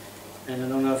 activation. And I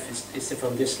don't know if it's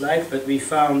from this slide, but we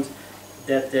found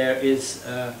that there is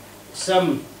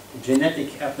some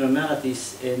genetic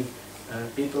abnormalities in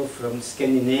people from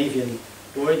Scandinavian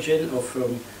origin or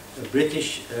from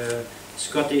British,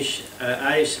 Scottish,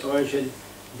 Irish origin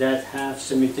that have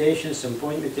some mutations, some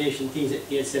point mutation,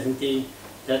 Th17,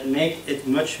 that make it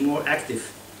much more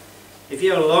active. If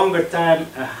you have a longer time,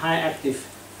 a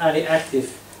highly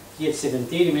active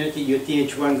Th17 immunity, your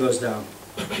Th1 goes down.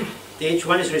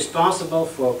 Th1 is responsible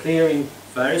for clearing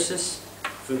viruses,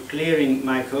 for clearing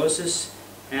mycosis,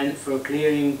 and for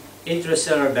clearing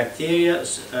intracellular bacteria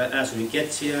as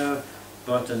Rickettsia,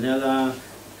 Bartonella,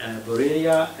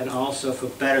 Borrelia, and also for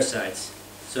parasites.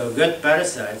 So gut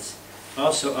parasites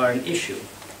also are an issue.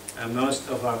 Most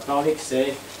of our colleagues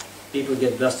say people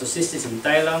get blastocystis in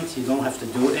Thailand, you don't have to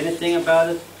do anything about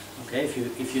it. Okay,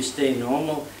 if you stay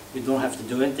normal, you don't have to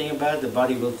do anything about it, the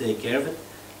body will take care of it.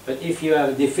 But if you have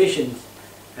a deficient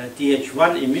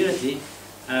Th1 immunity,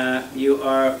 you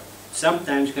are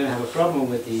sometimes going to have a problem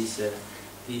with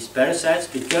these parasites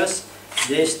because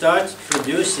they start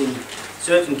producing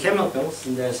certain chemicals,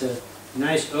 and there's a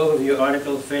nice overview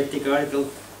article, very thick article,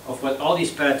 of what all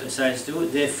these parasites do.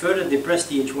 They further depress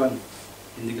Th1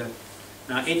 in the gut.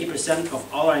 Now 80%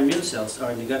 of all our immune cells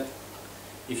are in the gut.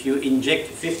 If you inject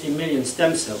 50 million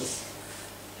stem cells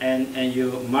and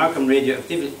you mark them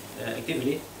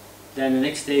radioactively, then the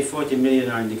next day 40 million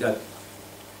are in the gut.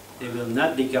 They will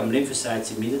not become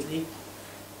lymphocytes immediately,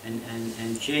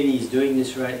 and Cheney is doing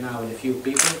this right now with a few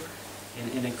people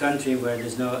in a country where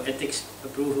there's no ethics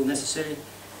approval necessary,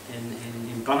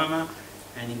 in Panama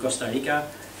and in Costa Rica,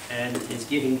 and he's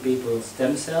giving people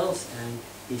stem cells, and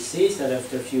he sees that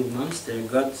after a few months their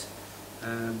gut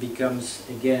becomes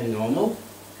again normal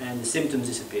and the symptoms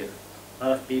disappear. A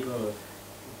lot of people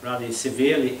rather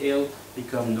severely ill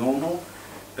become normal,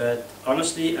 but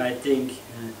honestly I think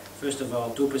first of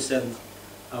all 2%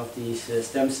 of these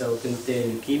stem cells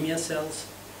contain leukemia cells.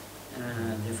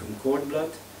 They're from cord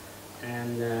blood,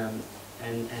 and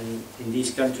in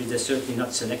these countries they're certainly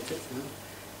not selected.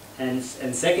 And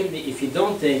secondly, if you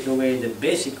don't take away the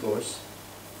basic cause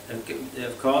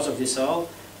of this all,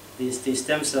 these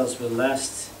stem cells will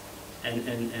last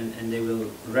and they will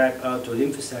ripe out to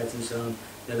lymphocytes and so on.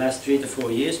 They last 3 to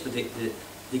 4 years, but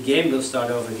the game will start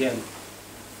over again.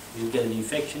 You get an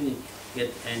infection,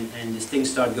 and this thing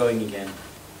start going again.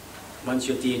 Once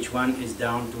your Th1 is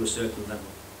down to a certain level.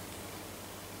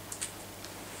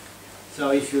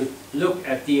 So if you look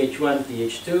at Th1,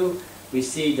 Th2, we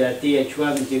see that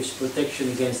Th1 gives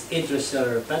protection against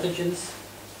intracellular pathogens,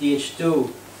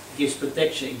 Th2 gives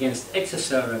protection against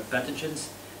extracellular pathogens,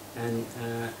 and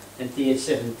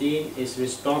Th17 is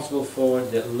responsible for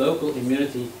the local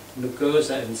immunity,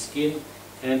 mucosa and skin,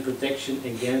 and protection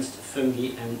against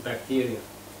fungi and bacteria.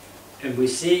 And we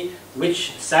see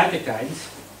which cytokines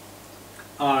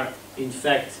are in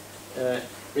fact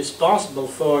responsible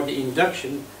for the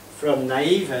induction from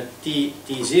naive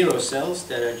T0 cells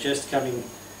that are just coming,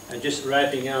 just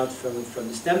ripening out from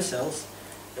the stem cells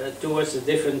towards the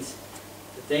different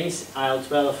things.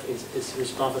 IL-12 is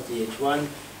responsible for Th1,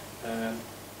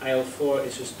 IL-4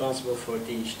 is responsible for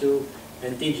Th2,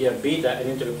 and TGF-beta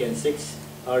and interleukin-6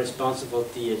 are responsible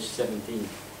for Th17.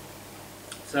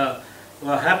 So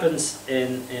what happens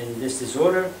in this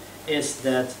disorder is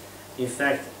that, in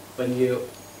fact, when you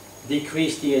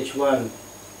decrease Th1,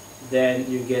 then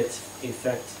you get, in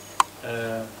fact,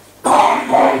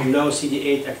 low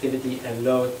CD8 activity and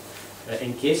low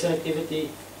NK cell activity.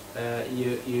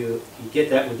 You get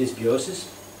that with dysbiosis.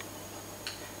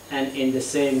 And in the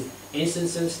same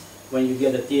instances, when you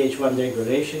get a Th1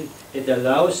 degradation, it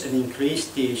allows an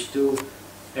increased Th2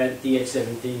 and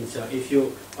Th17. So if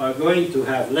you are going to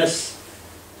have less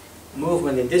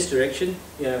movement in this direction,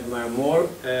 you have more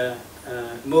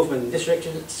movement in this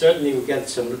direction. Certainly we get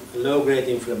some low-grade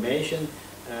inflammation,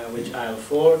 which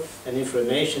IL-4, and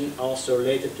inflammation also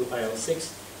related to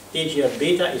IL-6.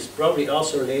 TGF-beta is probably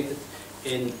also related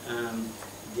in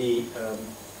the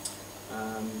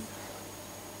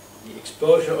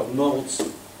exposure of molds.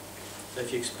 So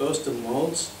if you're exposed to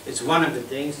molds, it's one of the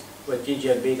things where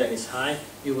TGF-beta is high.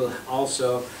 You will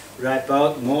also ripe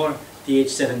out more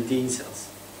Th17 cells.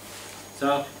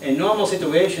 So in normal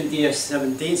situation,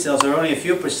 Th17 cells are only a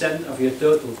few percent of your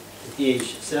total Th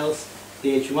cells.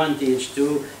 Th1,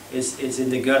 Th2 is in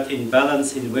the gut in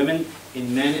balance in women.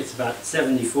 In men, it's about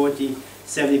 70-40,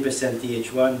 70%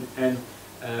 Th1 and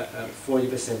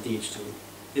 40% Th2.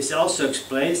 This also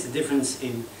explains the difference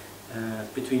in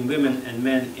between women and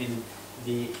men in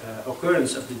the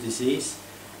occurrence of the disease,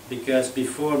 because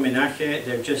before menarche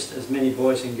there are just as many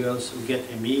boys and girls who get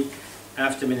ME.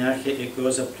 After menarche it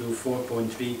goes up to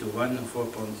 4.3 to 1 or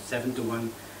 4.7 to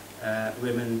 1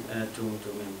 women to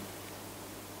men.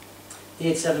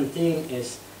 Th17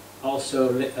 is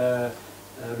also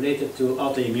related to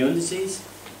autoimmune disease,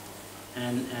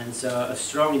 and so a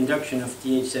strong induction of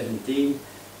Th17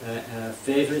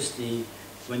 favors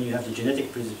when you have the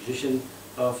genetic predisposition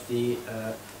of the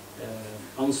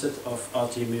onset of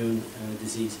autoimmune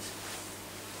diseases.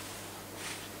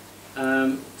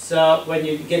 So when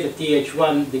you get a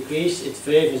Th1 decrease, it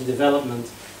favors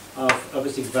development of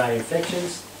opportunistic viral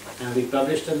infections, and we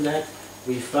published on that.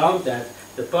 We found that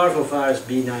the parvovirus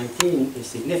B19 is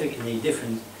significantly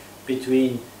different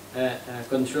between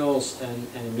controls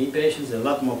and ME patients. A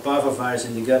lot more parvovirus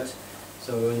in the gut.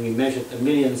 So when we measured 1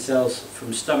 million cells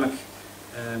from stomach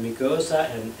mucosa,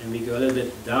 and we go a little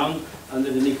bit down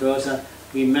under the mucosa,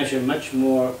 we measure much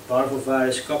more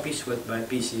parvovirus copies by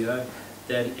PCR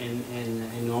than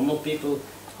in normal people.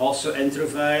 Also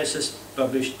enteroviruses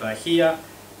published by HIA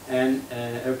and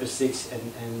herpes 6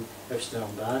 and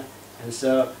Epstein-Barr. And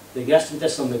so the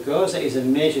gastrointestinal mucosa is a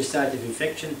major site of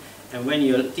infection, and when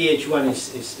your Th1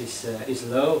 is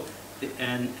low,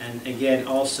 and again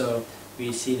also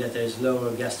we see that there is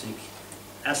lower gastric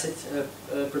acid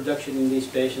production in these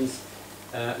patients,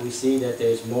 we see that there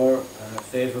is more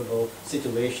favorable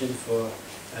situation for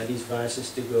these viruses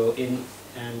to go in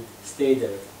and stay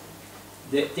there.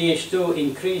 The Th2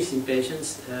 increase in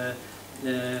patients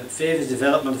favors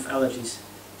development of allergies.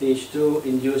 Th2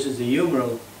 induces the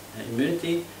humoral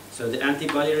immunity, so the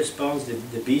antibody response,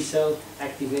 the B cell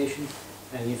activation,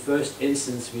 and in first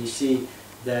instance we see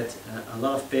that a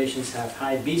lot of patients have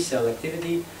high B cell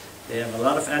activity. They have a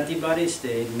lot of antibodies.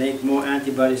 They make more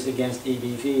antibodies against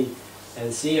EBV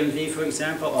and CMV, for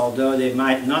example, although they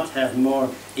might not have more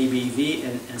EBV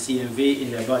and CMV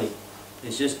in their body.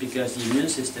 It's just because the immune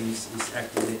system is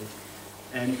activated.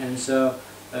 And so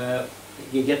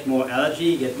you get more allergy,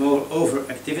 you get more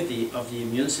overactivity of the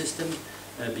immune system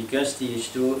because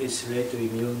Th2 is related to the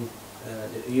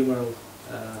humoral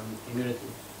immunity.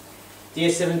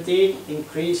 Th17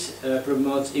 increase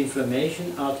promotes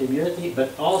inflammation, autoimmunity,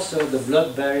 but also the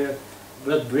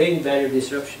blood-brain barrier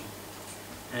disruption.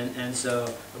 And so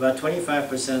about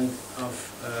 25% of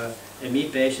ME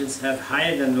patients have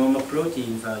higher than normal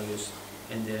protein values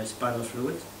in their spinal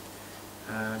fluid.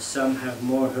 some have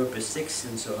more herpes 6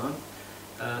 and so on.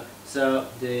 So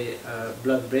the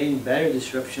blood-brain barrier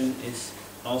disruption is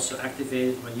also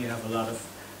activated when you have a lot of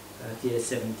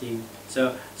Th17.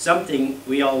 So something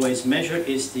we always measure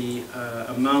is the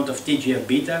amount of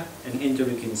TGF-beta and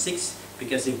interleukin 6,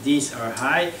 because if these are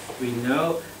high, we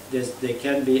know there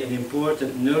can be an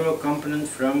important neurocomponent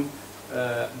from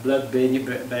blood-brain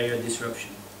barrier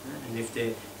disruption. And if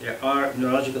there are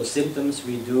neurological symptoms,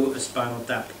 we do a spinal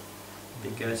tap,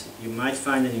 because you might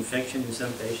find an infection in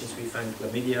some patients. We find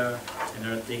chlamydia and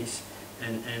other things,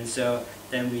 and so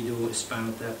then we do a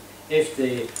spinal tap. If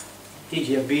the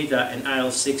TGF-beta and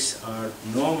IL-6 are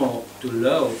normal to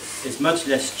low, there's much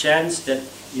less chance that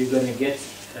you're going to get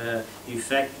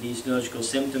these neurological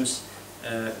symptoms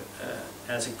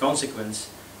as a consequence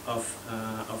of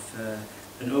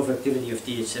an overactivity of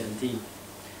Th17.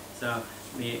 So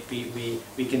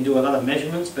we can do a lot of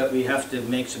measurements, but we have to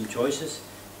make some choices,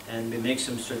 and we make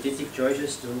some strategic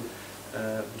choices to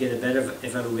get a better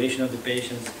evaluation of the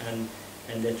patients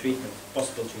and their treatment,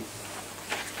 possible treatment.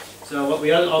 So what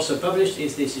we also published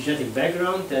is this genetic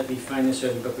background that we find in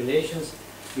certain populations.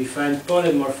 We find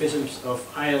polymorphisms of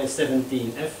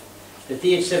IL-17F. The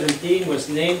Th17 was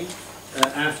named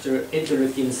after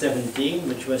interleukin 17,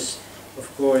 which was, of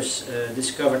course,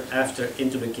 discovered after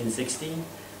interleukin 16.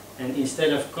 And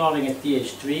instead of calling it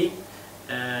Th3,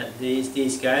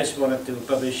 these guys wanted to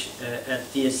publish at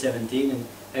Th17, and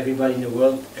everybody in the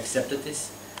world accepted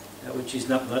this, which is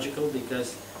not logical,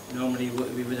 because normally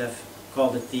we would have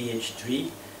called it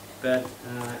Th3, but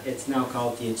it's now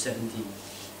called Th17.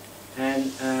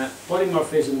 And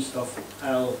polymorphisms of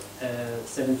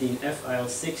IL-17F,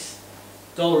 IL-6,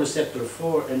 toll receptor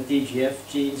 4 and TGF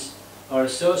genes are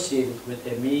associated with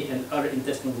ME and other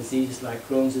intestinal diseases like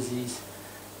Crohn's disease,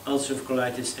 ulcerative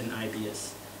colitis and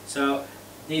IBS. So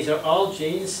these are all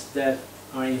genes that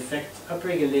are in fact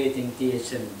upregulating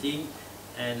Th17,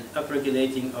 and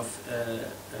upregulating of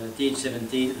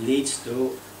Th17 leads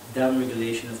to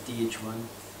downregulation of Th1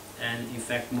 and in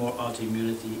fact more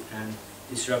autoimmunity and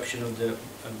disruption of the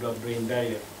blood-brain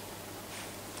barrier.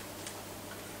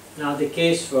 Now the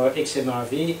case for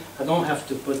XMRV, I don't have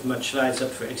to put much slides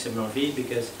up for XMRV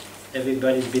because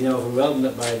everybody's been overwhelmed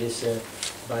by this,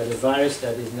 by the virus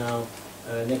that is now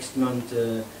next month,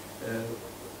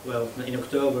 well in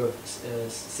October,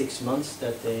 6 months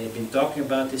that they've been talking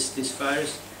about this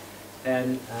virus.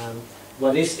 And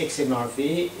what is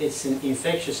XMRV? It's an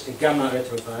infectious gamma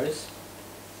retrovirus.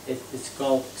 It's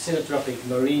called xenotropic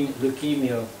marine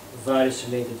leukemia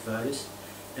virus-related virus,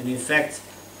 and in fact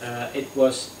it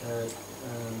was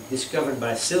discovered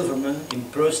by Silverman in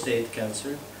prostate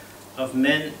cancer of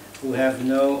men who have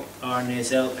no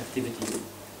RNA-seL activity.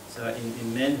 So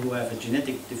in men who have a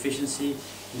genetic deficiency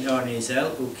in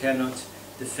RNA-seL, who cannot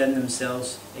defend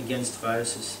themselves against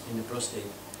viruses in the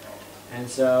prostate. And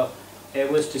so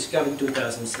it was discovered in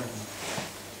 2007.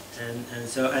 And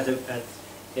so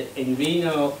in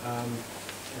Reno,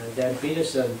 Dan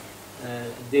Peterson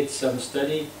did some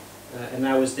study, and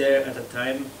I was there at a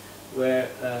time where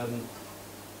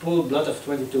pooled blood of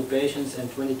 22 patients and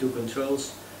 22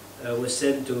 controls was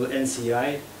sent to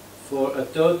NCI for a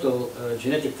total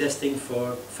genetic testing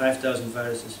for 5,000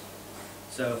 viruses.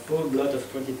 So pooled blood of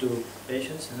 22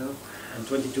 patients, you know, and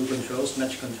 22 controls,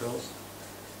 match controls,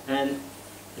 and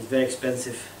it's very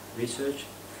expensive research.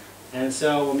 And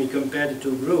so when we compared the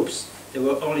two groups, there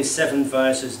were only 10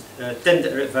 viruses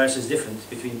different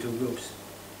between two groups.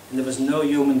 And there was no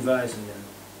human virus in there.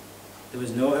 There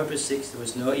was no herpes 6, there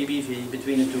was no EBV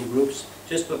between the two groups.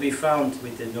 Just what we found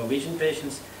with the Norwegian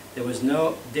patients, there was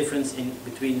no difference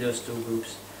between those two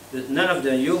groups. None of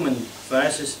the human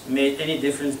viruses made any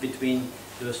difference between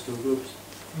those two groups.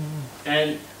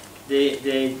 And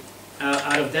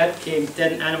out of that came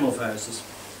 10 animal viruses,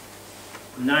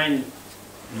 9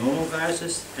 normal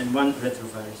viruses and 1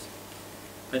 retrovirus.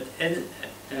 But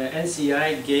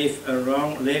NCI gave a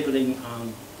wrong labeling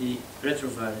on the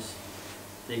retrovirus.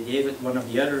 They gave it one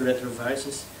of the other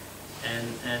retroviruses,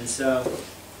 and so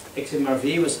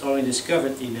XMRV was only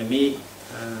discovered in ME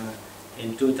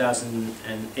in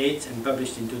 2008 and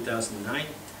published in 2009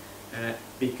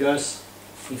 because,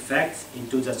 in fact, in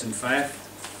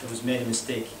 2005 there was made a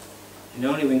mistake. And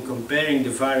only when comparing the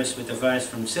virus with the virus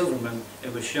from Silverman,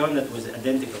 it was shown that it was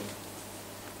identical.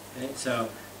 Okay? So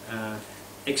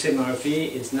XMRV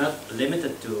is not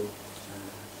limited to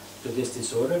this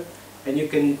disorder, and you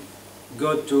can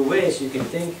go two ways. You can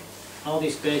think all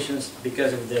these patients,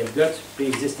 because of their gut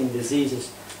pre-existing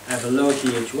diseases, have a low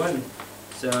Th1,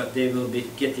 so they will be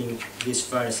getting this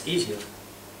virus easier.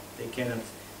 They cannot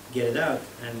get it out,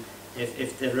 and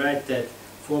if they write that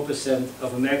 4%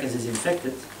 of Americans is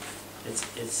infected,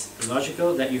 it's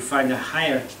logical that you find a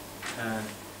higher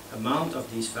amount of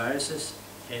these viruses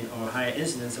or higher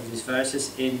incidence of these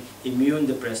viruses in immune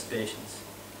depressed patients.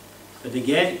 But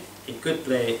again, it could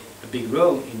play a big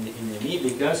role in the ME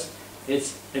because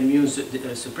it's immune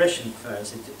suppression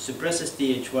virus. It suppresses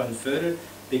Th1 further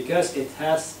because it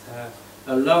has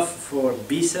a love for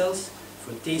B cells,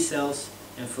 for T cells,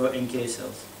 and for NK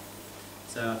cells.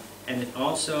 So, and it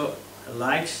also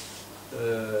likes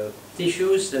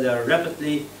tissues that are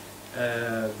rapidly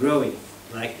growing,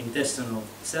 like intestinal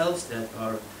cells that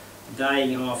are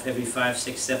dying off every 5,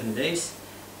 6, 7 days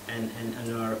and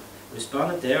are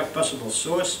responded. They are a possible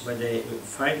source where they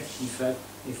find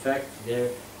in fact their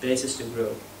basis to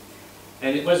grow.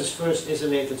 And it was first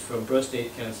isolated from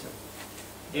prostate cancer.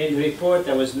 In the report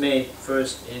that was made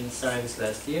first in Science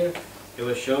last year, it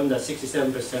was shown that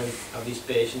 67% of these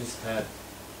patients had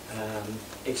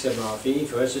XMRV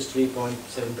versus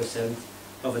 3.7%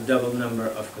 of a double number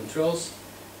of controls.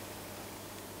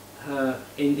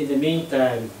 In the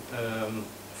meantime,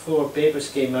 4 papers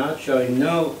came out showing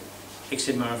no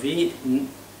XMRV,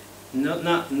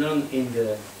 none in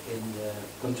the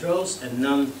controls and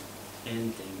none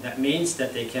in thing. That means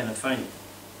that they cannot find it.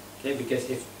 Okay, because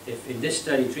if in this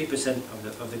study 3%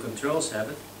 of the controls have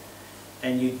it,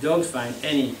 and you don't find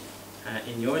any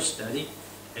in your study,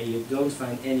 and you don't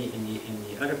find any in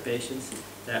the other patients,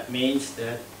 that means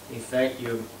that in fact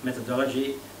your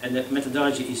methodology, and the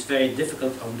methodology is very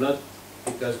difficult on blood,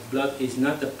 because blood is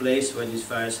not the place where this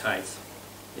virus hides.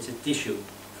 It's a tissue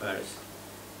virus.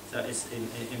 So it's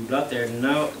in blood there are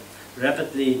no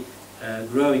rapidly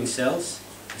growing cells,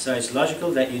 so it's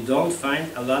logical that you don't find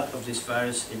a lot of this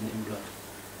virus in blood.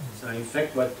 So in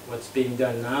fact what's being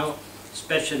done now,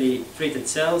 especially treated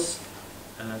cells,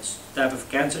 type of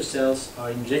cancer cells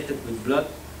are injected with blood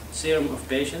serum of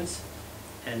patients,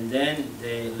 and then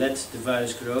they let the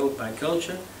virus grow by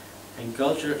culture, and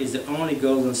culture is the only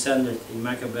golden standard in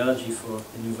microbiology for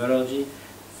in virology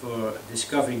for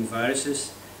discovering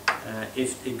viruses.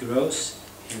 If it grows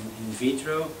in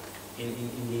vitro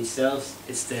in these cells,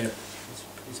 it's there,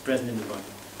 it's present in the body.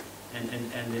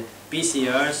 And the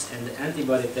PCRs and the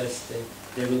antibody tests,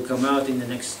 they will come out in the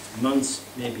next months,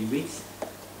 maybe weeks.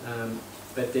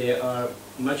 But they are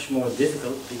much more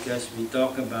difficult because we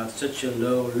talk about such a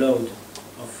low load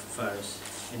of virus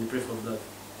in the peripheral blood.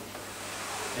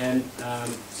 And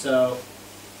so,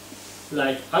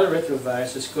 like other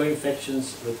retroviruses,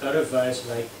 co-infections with other viruses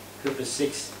like herpes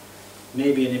 6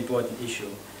 may be an important issue.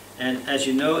 And as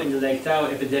you know, in the Lake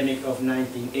Tahoe epidemic of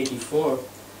 1984,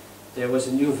 there was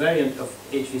a new variant of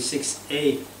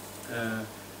HV6A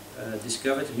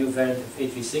discovered, a new variant of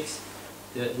HV6.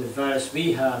 The virus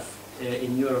we have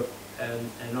in Europe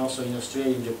and also in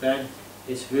Australia and Japan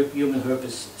is human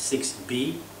herpes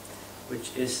 6B,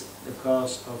 which is the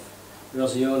cause of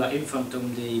Roseola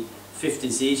infantum, the 5th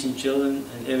disease in children,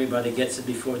 and everybody gets it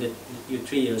before you're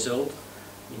 3 years old.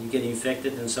 You get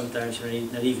infected and sometimes you're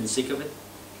not even sick of it.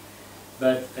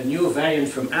 But a new variant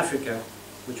from Africa,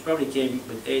 which probably came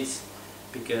with AIDS,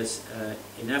 because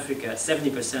in Africa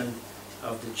 70%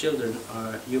 of the children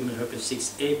are human herpes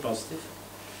 6A positive.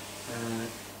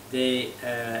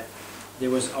 There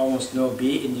was almost no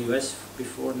B in the US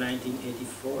before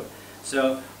 1984.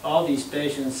 So all these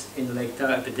patients in the Lake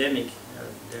Tahoe epidemic,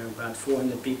 there are about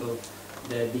 400 people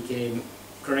that became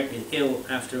chronically ill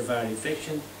after viral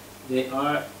infection. They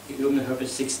are human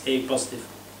herpes 6A positive.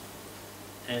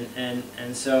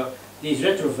 And so these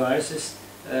retroviruses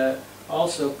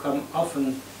also come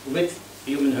often with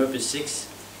human herpes 6.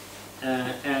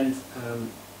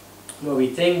 What we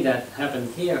think that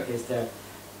happened here is that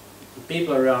the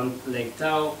people around Lake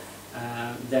Tahoe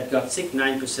that got sick,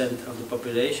 9% of the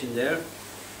population there,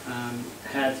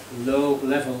 had low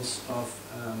levels of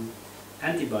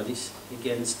antibodies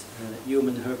against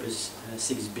human herpes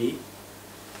 6B.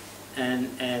 And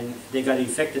they got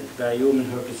infected by human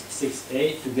herpes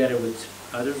 6A together with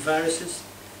other viruses,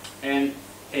 and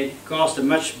it caused a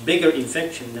much bigger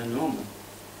infection than normal,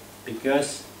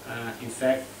 because in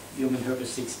fact human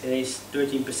herpes 6A is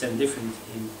 13% different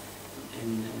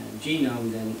in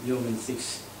genome than human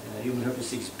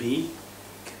herpes 6B,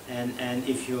 and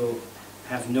if you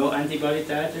have no antibody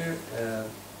titer,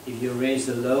 if you're raised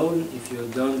alone, if you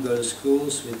don't go to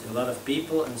schools with a lot of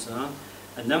people and so on,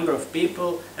 a number of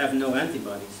people have no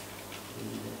antibodies.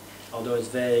 Although it's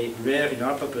very rare in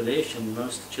our population,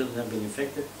 most children have been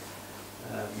infected.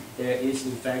 There is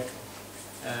in fact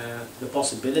the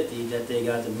possibility that they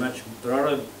got a much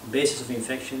broader basis of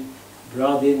infection,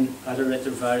 brought in other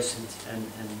retroviruses,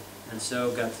 and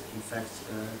so got in fact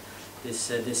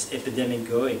this epidemic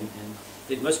going. And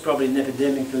it was probably an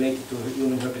epidemic related to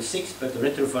human herpes 6, but the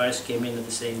retrovirus came in at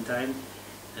the same time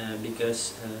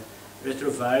because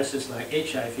retroviruses like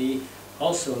HIV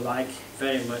also like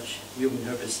very much human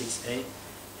herpes 6A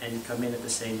and come in at the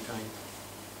same time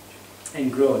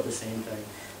and grow at the same time.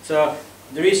 So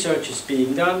the research is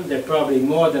being done. There are probably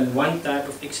more than one type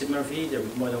of XMRV. There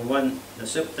are more than one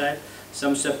subtype.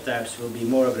 Some subtypes will be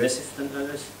more aggressive than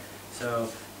others. So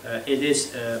it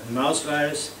is a mouse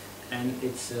virus, and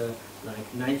it's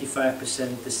like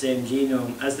 95% the same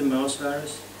genome as the mouse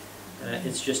virus.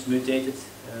 It's just mutated.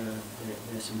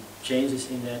 There's some changes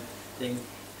in that thing,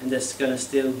 and there's going to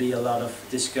still be a lot of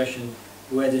discussion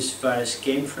where this virus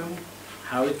came from,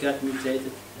 how it got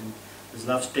mutated, and there's a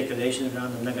lot of speculation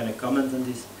around. I'm not going to comment on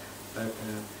this, but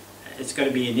it's going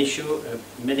to be an issue,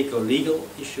 a medical-legal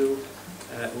issue,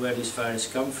 where this virus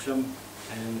comes from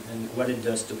and what it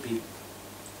does to people.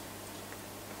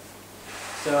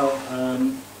 So,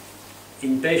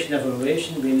 in patient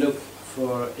evaluation, we look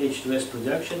for H2S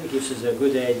production. It gives us a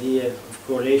good idea of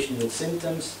correlation with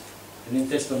symptoms. An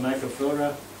intestinal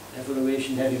microflora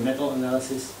evaluation, heavy metal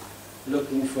analysis,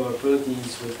 looking for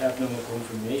proteins with abnormal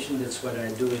conformation. That's what I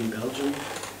do in Belgium.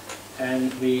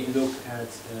 And we look at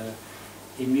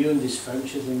immune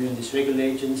dysfunctions, immune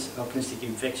dysregulations, opportunistic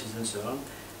infections, and so on.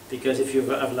 Because if you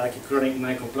have like a chronic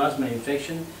mycoplasma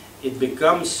infection, it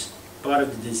becomes part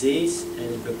of the disease and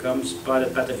it becomes part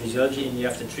of pathophysiology, and you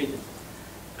have to treat it.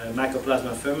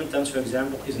 Mycoplasma fermentans, for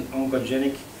example, is an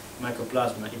oncogenic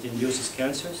mycoplasma. It induces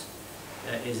cancers.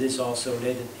 Is this also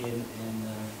related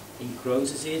in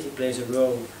Crohn's disease? It plays a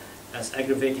role as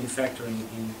aggravating factor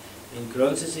in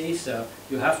Crohn's disease. So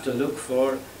you have to look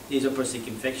for these opportunistic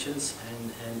infections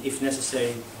and if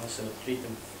necessary, also treat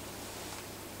them.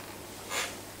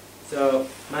 So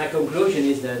my conclusion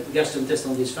is that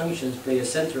gastrointestinal dysfunctions play a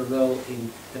central role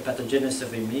in the pathogenesis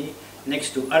of ME,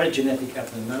 next to other genetic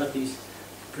abnormalities,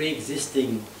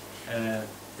 pre-existing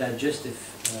digestive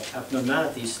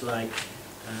abnormalities like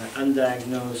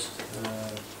undiagnosed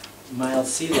mild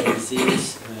celiac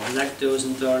disease, lactose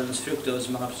intolerance, fructose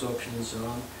malabsorption, and so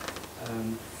on.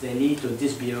 They lead to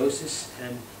dysbiosis,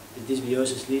 and the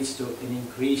dysbiosis leads to an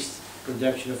increased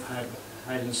production of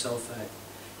hydrogen sulfide.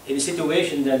 In a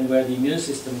situation then where the immune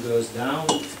system goes down,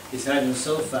 this hydrogen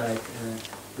sulfide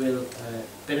will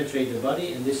penetrate the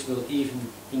body, and this will even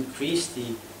increase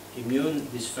the immune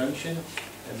dysfunction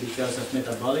because of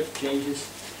metabolic changes,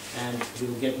 and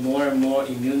we'll get more and more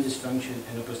immune dysfunction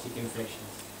and opportunistic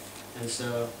infections. And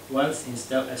so once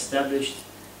established,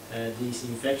 these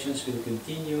infections will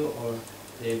continue, or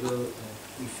they will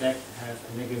in fact have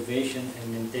an aggravation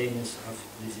and maintenance of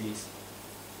disease.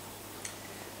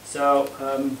 So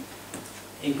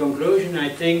in conclusion, I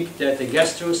think that the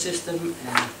gastro system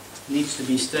needs to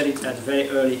be studied at a very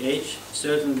early age,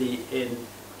 certainly in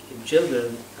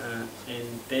children,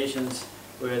 in patients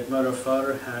where mother or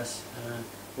father has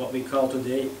what we call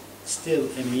today still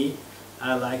ME.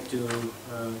 I like to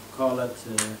call it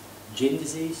GIN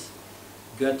disease,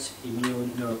 gut immune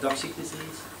neurotoxic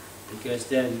disease, because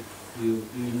then you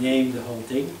name the whole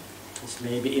thing. It's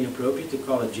maybe inappropriate to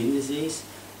call it GIN disease,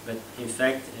 but in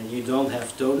fact you don't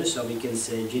have tonus, so we can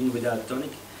say GIN without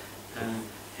tonic.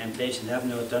 And patients have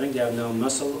no tonic, they have no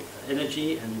muscle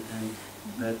energy,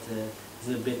 but it's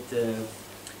a bit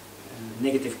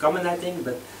negative comment, I think,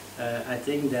 but I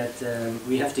think that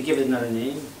we have to give it another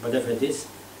name, whatever it is,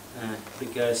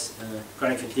 because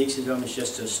chronic fatigue syndrome is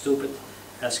just so stupid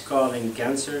as calling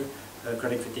cancer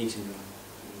chronic fatigue syndrome.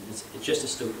 It's just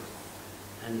as stupid.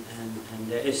 And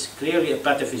there is clearly a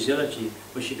pathophysiology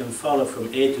which you can follow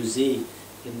from A to Z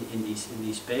in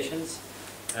these patients.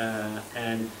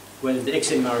 And whether the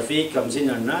XMRV comes in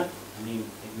or not, I mean,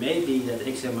 it may be that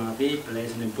XMRV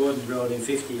plays an important role in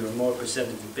 50 or more % of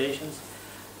the patients,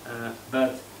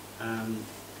 but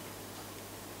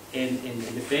in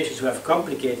the patients who have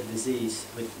complicated disease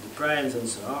with the prions and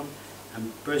so on, I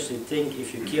personally think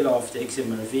if you kill off the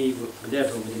XMRV,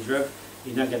 whatever, with a drug,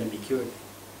 you're not going to be cured.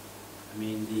 I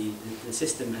mean, the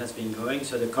system has been going,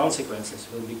 so the consequences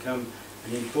will become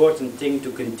an important thing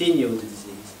to continue the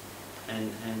disease.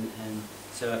 And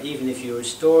so even if you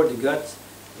restore the gut,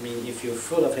 I mean, if you're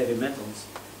full of heavy metals,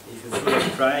 if you're full of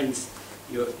prions,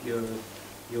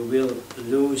 you will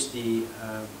lose the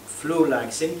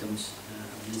flu-like symptoms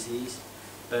of disease,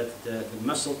 but the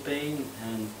muscle pain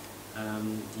and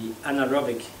the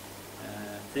anaerobic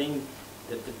thing,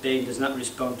 that the pain does not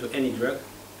respond to any drug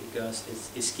because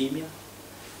it's ischemia,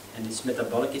 and it's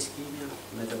metabolic ischemia.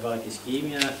 Metabolic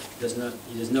ischemia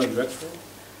there's no drug for it.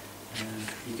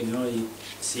 You can only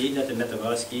see that the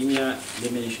metabolic ischemia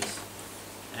diminishes.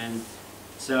 And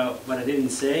So what I didn't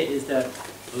say is that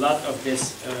a lot of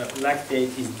this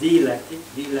lactate is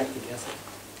D-lactic acid.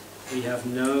 We have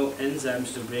no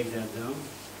enzymes to break that down.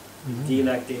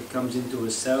 D-lactate comes into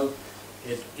a cell,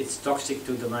 it's toxic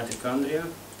to the mitochondria,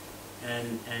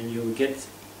 and you get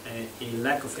a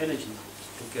lack of energy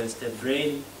because the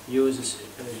brain uses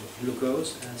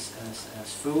glucose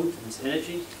as food, as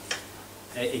energy.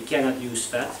 It cannot use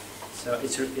fat, so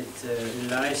it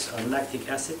relies on lactic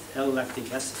acid,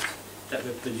 L-lactic acid, that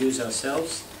we produce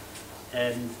ourselves,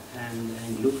 and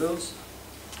glucose.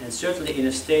 And certainly in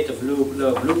a state of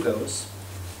low glucose,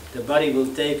 the body will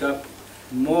take up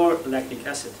more lactic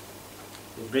acid.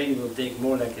 The brain will take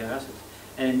more lactic acid.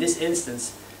 And in this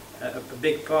instance, a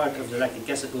big part of the lactic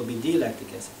acid will be D-lactic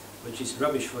acid, which is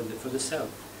rubbish for the cell.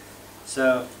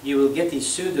 So you will get these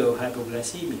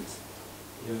pseudo-hypoglycemias.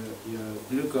 Your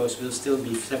glucose will still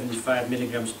be 75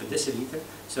 milligrams per deciliter,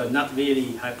 so not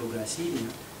really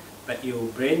hypoglycemia, but your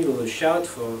brain will shout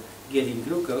for getting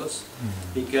glucose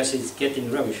because it's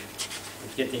getting rubbish.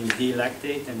 It's getting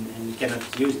D-lactate and you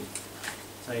cannot use it.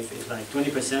 So if it's like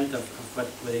 20% of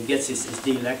what it gets is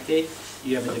D-lactate,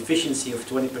 you have a deficiency of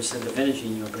 20% of energy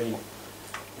in your brain.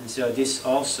 And so this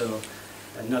also,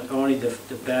 not only the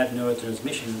bad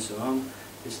neurotransmission and so on,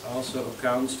 this also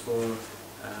accounts for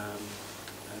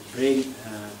brain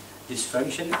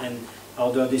dysfunction. And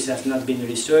although this has not been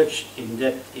researched in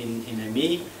depth in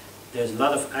ME, there's a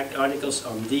lot of articles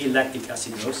on D-lactic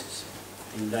acidosis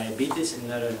in diabetes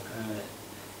and other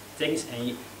things.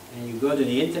 And you go to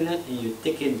the internet and you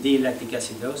tick in D-lactic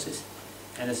acidosis,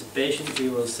 and as a patient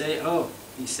you will say, oh,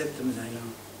 these symptoms I know.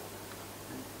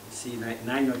 You see like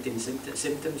 9 or 10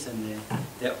 symptoms, and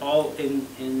they're all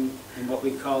in what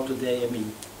we call today ME.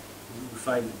 You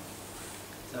find them.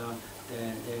 So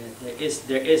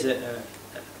there is a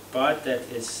part that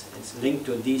is linked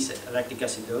to D-lactic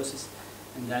acidosis,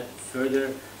 and that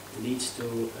further leads to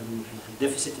a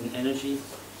deficit in energy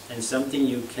and something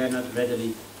you cannot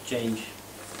readily change.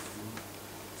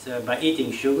 So by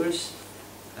eating sugars,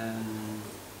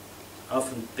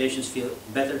 often patients feel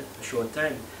better a short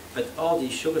time, but all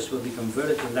these sugars will be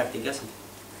converted to lactic acid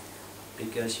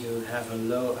because you have a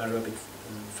low aerobic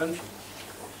function.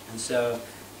 And so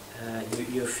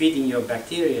you're feeding your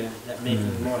bacteria that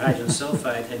making more hydrogen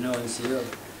sulfide and no NCO.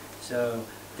 So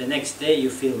the next day you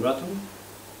feel rotten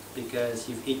because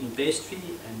you've eaten pastry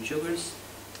and sugars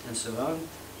and so on.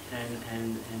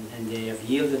 And they have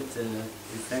yielded,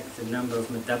 in fact, a number of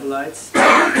metabolites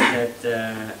that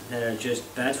are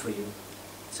just bad for you.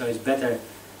 So it's better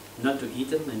not to eat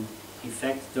them. And in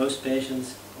fact, those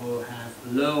patients who have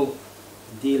low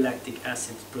D-lactic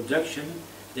acid production,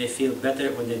 they feel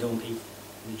better when they don't eat.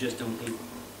 They just don't eat.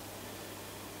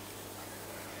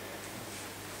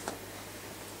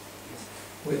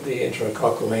 With the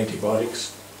enterococcal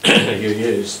antibiotics you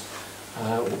use,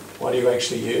 what are you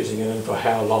actually using and for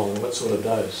how long? What sort of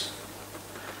dose?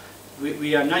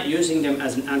 We are not using them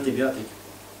as an antibiotic.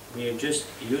 We are just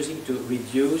using to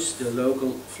reduce the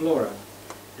local flora.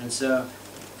 And so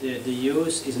the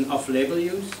use is an off-label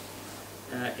use.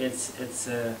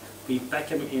 We pack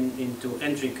them into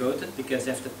entry-coated because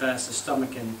they have to pass the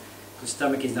stomach, and the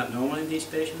stomach is not normal in these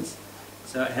patients.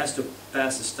 So it has to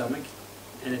pass the stomach,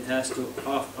 and it has to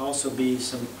also be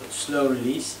some slow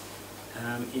release.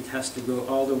 It has to go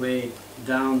all the way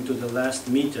down to the last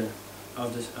meter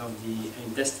of the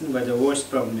intestine, where the worst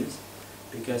problem is,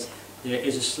 because there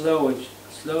is a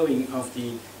slowing of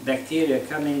the bacteria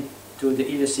coming to the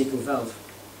ileocecal valve.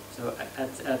 So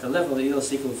at the level of the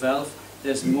ileocecal valve,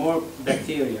 there's more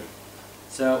bacteria.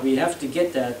 So we have to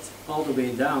get that all the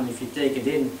way down. If you take it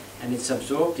in and it's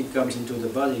absorbed, it comes into the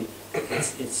body,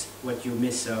 it's what you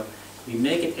miss. So we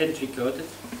make it entry-coated.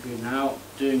 We're now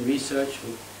doing research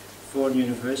with foreign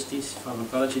universities,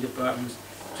 pharmacology departments,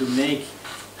 to make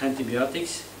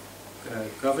antibiotics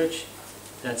coverage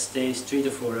that stays 3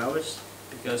 to 4 hours,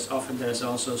 because often there's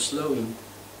also slowing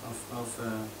of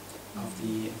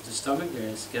the stomach.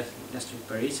 There's gastric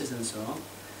paresis and so on.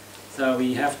 So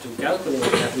we have to calculate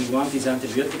that we want these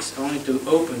antibiotics only to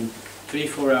open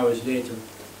 3-4 hours later.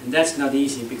 And that's not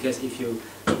easy, because if you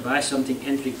buy something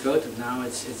entry-coated now,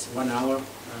 it's 1 hour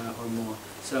or more.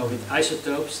 So with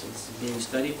isotopes, it's being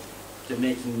studied, to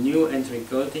making new entry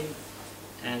coating,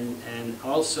 and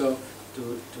also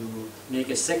to make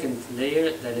a second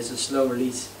layer that is a slow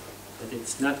release, that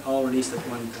it's not all released at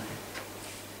one time.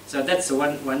 So that's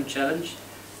one challenge.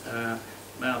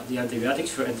 Well, the antibiotics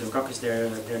for enterococcus,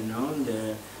 they're known.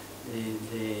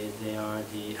 They are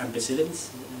the ampicillins,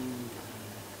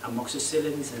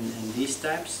 amoxicillins, and these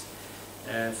types.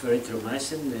 For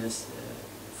erythromycin, there's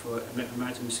for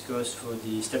erythromycin for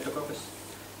the streptococcus.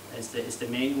 Is the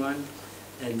main one.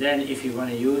 And then if you want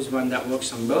to use one that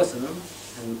works on both of them,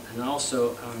 and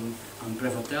also on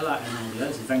Prevotella and all the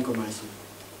others, vancomycin.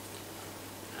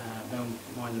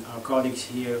 When our colleagues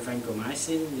hear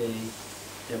vancomycin,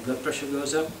 their blood pressure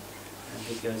goes up,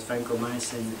 because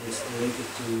vancomycin is related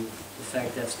to the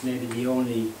fact that's maybe the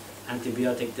only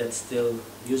antibiotic that's still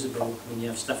usable when you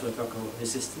have staphylococcal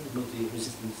resistance,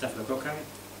 multi-resistant staphylococci.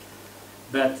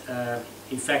 But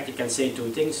in fact you can say two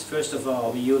things. First of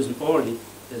all, we use them orally.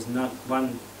 There's not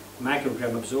 1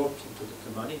 microgram absorbed into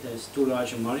the body. There's too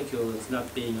large a molecule that's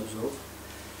not being absorbed.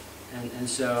 And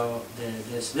so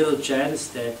there's little chance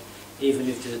that even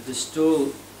if the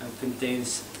stool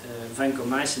contains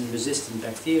vancomycin resistant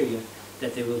bacteria,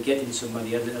 that they will get in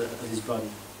somebody else's body.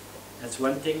 That's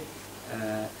one thing.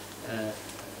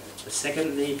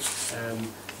 Secondly,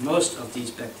 most of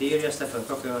these bacteria,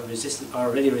 Staphylococcus resistant, are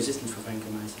already resistant for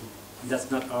vancomycin.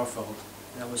 That's not our fault.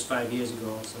 That was 5 years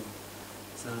ago also.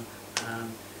 So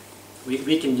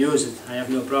we can use it. I have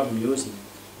no problem using it.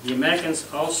 The Americans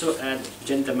also add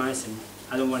gentamicin.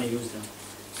 I don't want to use them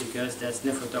because that's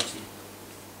nephrotoxic.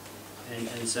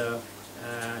 And so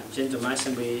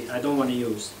gentamicin I don't want to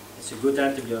use. It's a good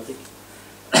antibiotic.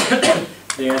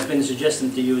 There has been a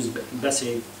suggestion to use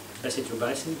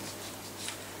bacitrobacin,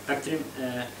 bacterium,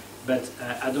 but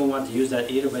I don't want to use that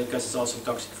either because it's also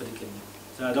toxic for the kidney.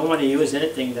 So I don't want to use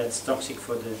anything that's toxic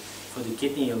for the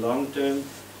kidney in long term,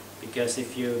 because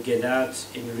if you get out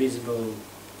in a reasonable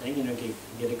thing, you know,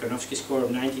 get a Karnofsky score of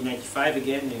 90-95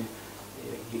 again,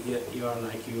 you are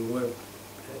like you were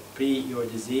pre your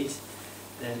disease,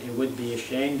 then it would be a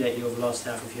shame that you have lost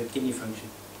half of your kidney function.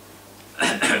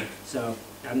 So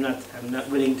I'm not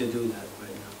willing to do that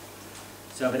right now.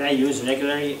 So, but I use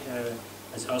regularly.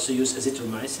 I also use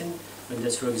azithromycin when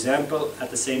there's, for example,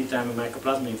 at the same time a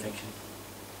mycoplasma infection.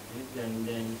 Right?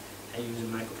 Then I use a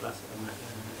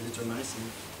azithromycin,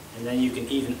 and then you can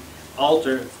even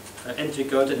alter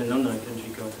entry-coated and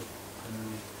non-entry-coated.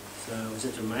 So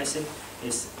azithromycin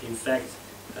is in fact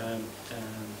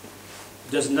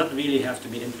does not really have to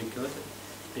be entry-coated,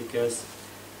 because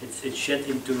it's shed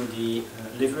into the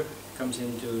liver, comes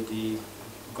into the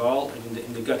gall and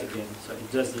in the gut again. So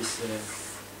it does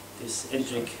this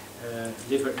enteric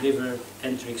liver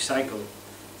enteric cycle.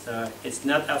 So it's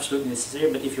not absolutely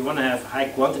necessary, but if you want to have high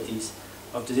quantities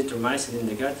of the azithromycin in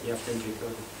the gut, you have to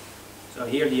entry-coat it. So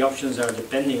here the options are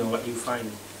depending on what you find.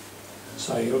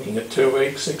 So you're looking at 2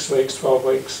 weeks, 6 weeks, 12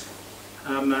 weeks?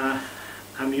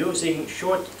 I'm using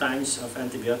short times of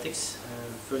antibiotics.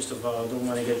 First of all, I don't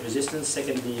want to get resistance.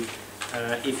 Secondly,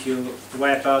 if you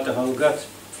wipe out the whole gut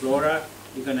flora,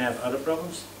 you're going to have other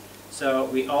problems. So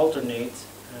we alternate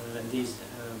these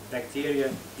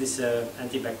bacteria, these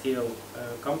antibacterial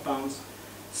compounds,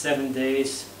 7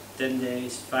 days, 10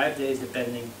 days, 5 days,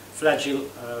 depending. Flagyl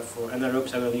for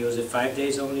anaerobes, I will use it 5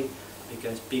 days only,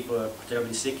 because people are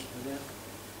terribly sick of that.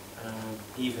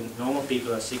 Even normal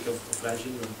people are sick of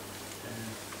Flagyl.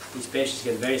 These patients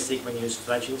get very sick when you use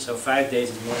Flagyl, so 5 days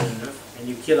is more than enough, and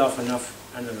you kill off enough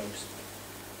anaerobes.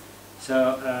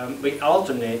 So we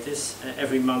alternate this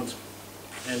every month,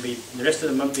 and the rest of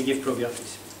the month we give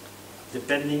probiotics,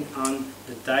 depending on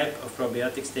the type of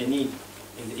probiotics they need.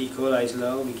 If the E. coli is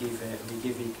low, we give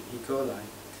E. coli.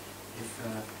 If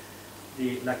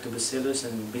the lactobacillus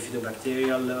and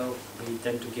bifidobacteria are low, we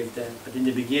tend to give that. But in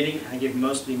the beginning, I give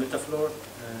mostly Metaflor,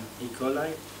 E.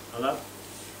 coli, a lot,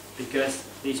 because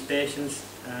these patients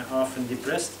are often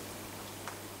depressed,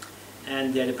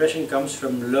 and their depression comes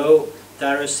from low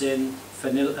tyrosine,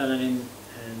 phenylalanine,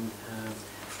 and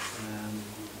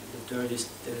the third is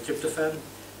the tryptophan,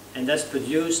 and that's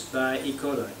produced by E.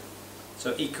 coli.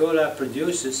 So E. coli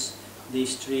produces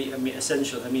these 3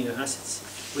 essential amino acids,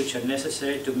 which are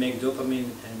necessary to make dopamine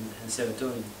and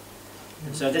serotonin.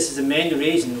 And so this is the main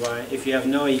reason why, if you have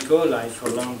no E. coli for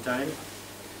a long time,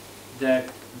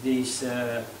 that these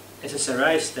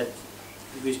SSRIs that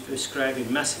we prescribe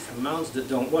in massive amounts that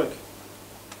don't work.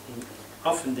 And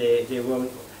often they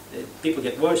won't. People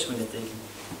get worse when they take them,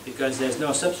 because there's no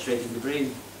substrate in the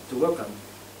brain to work on.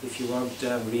 If you want to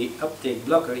have reuptake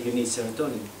blocker, you need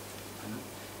serotonin.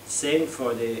 Same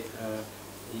for the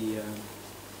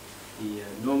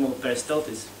normal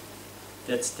peristaltis.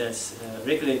 That's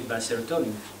regulated by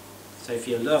serotonin. So if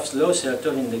you have low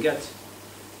serotonin in the gut,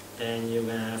 then you're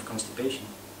going to have constipation.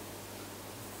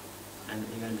 And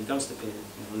you're going to be constipated,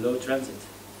 low transit.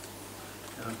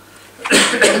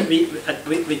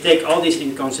 We take all this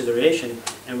in consideration,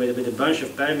 and with a bunch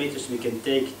of parameters we can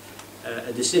take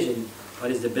a decision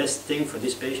what is the best thing for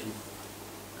this patient.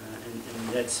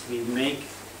 And that's, we make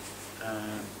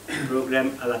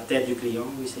program à la tête du client,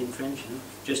 we say in French,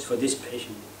 just for this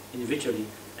patient, individually.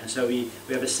 And so we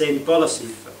have the same policy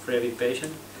for every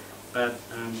patient, but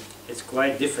it's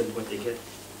quite different what they get.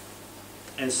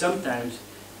 And sometimes,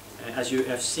 as you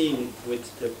have seen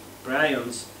with the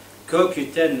prions,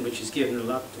 CoQ10, which is given a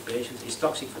lot to patients, is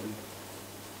toxic for them.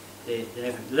 They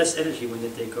have less energy when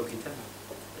they take CoQ10.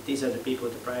 But these are the people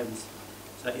with the prions.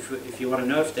 So if you want to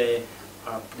know if they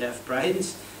have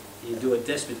prions, you do a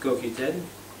test with CoQ10,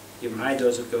 give them a high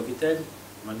dose of CoQ10,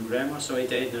 1 gram or so,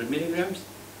 800 milligrams,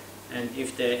 and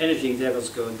if their energy levels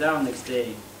go down next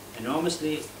day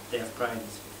enormously, they have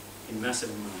prions in massive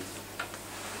amounts.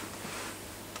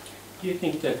 Do you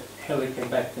think that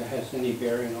Helicobacter has any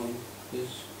bearing on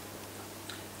this?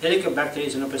 Helicobacter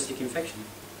is an opportunistic infection,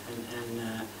 and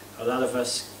a lot of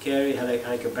us carry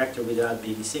Helicobacter without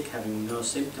being sick, having no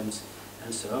symptoms,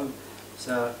 and so on.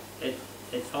 So it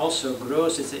also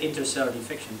grows, it's an intercellular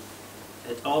infection.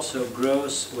 It also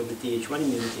grows when the Th1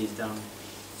 immunity is down.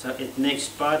 So it makes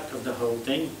part of the whole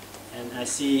thing, and I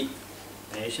see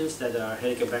patients that are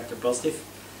Helicobacter positive.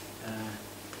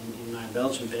 In my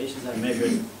Belgian patients, I measure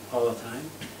it all the time,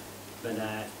 but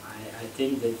I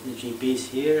think that the GPs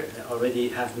here already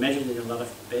have measured it in a lot of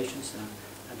patients.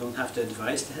 I don't have to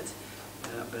advise that,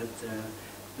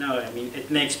 no, I mean,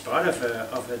 it makes part of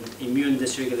an immune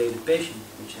dysregulated patient,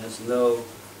 which has low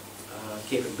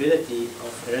capability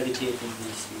of eradicating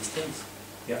these things.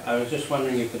 Yeah, I was just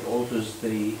wondering if it alters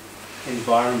the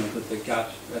environment of the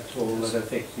gut at all that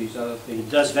affects these other things.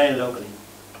 It does very locally.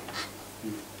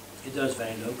 It does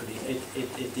very locally.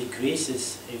 It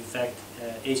decreases, in fact,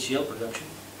 HCl production.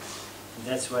 And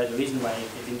that's why the reason why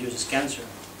it induces cancer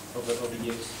over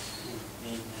years. I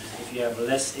mean, if you have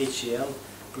less HCl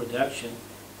production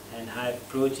and high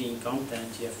protein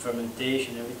content, you have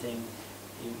fermentation, everything,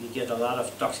 you get a lot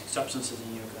of toxic substances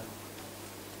in your gut.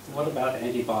 What about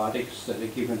antibiotics that are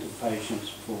given to patients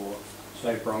for,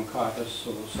 say, bronchitis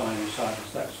or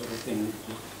sinusitis, that sort of thing?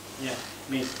 Yeah,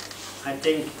 I mean, I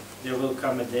think there will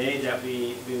come a day that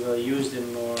we will use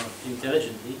them more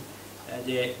intelligently.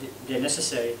 They're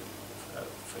necessary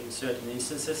in certain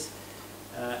instances,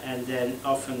 and then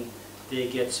often they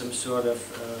get some sort of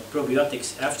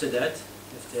probiotics after that,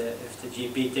 if the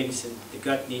GP thinks that the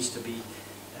gut needs to be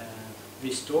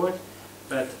restored,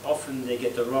 but often they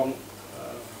get the wrong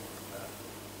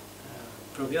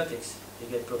probiotics. They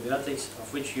get probiotics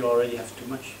of which you already have too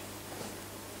much.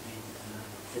 I mean,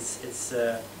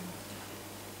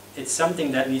 it's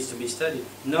something that needs to be studied.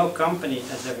 No company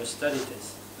has ever studied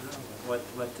this.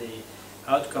 What the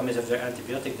outcome is of their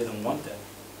antibiotic, they don't want that.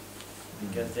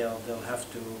 Because they'll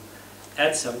have to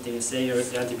add something and say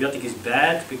the antibiotic is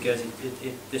bad because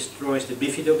it destroys the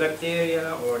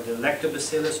bifidobacteria or the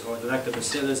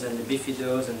lactobacillus and the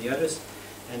bifidos and the others,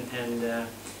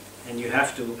 and you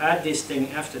have to add this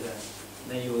thing after that.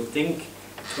 Then you will think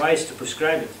twice to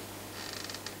prescribe it.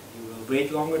 You will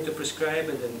wait longer to prescribe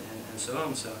it and so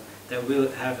on. So that will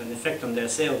have an effect on their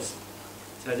sales.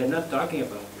 So they're not talking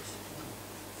about this.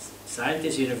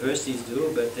 Scientists, universities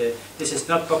do, but this is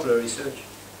not popular research.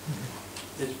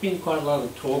 There's been quite a lot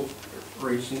of talk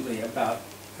recently about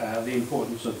the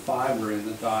importance of fibre in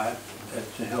the diet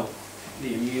to help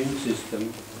the immune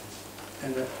system.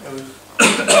 And it was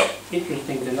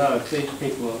interesting to know if these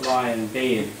people lie in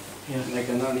bed and they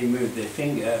can only move their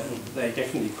finger, they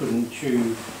definitely couldn't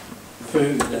chew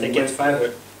food. But they get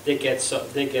fibre. They get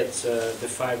the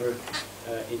fibre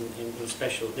in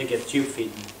special. They get tube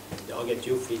feeding. They all get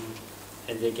tube feeding,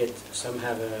 and some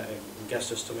have a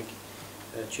gastrostomach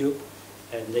tube,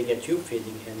 and they get tube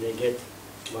feeding, and they get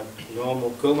what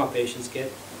normal coma patients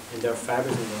get, and there are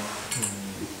fibers in there.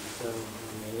 So I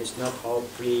mean, it's not all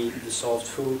pre-dissolved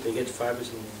food. They get fibers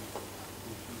in there.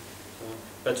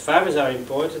 But fibers are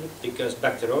important because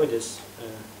Bacteroides,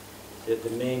 the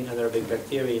main anaerobic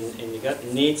bacteria in the gut,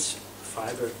 needs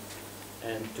fiber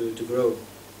and to grow.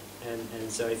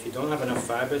 And so if you don't have enough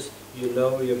fibers, you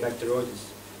lower your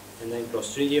Bacteroides. And then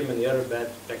Clostridium and the other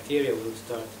bad bacteria will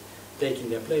start taking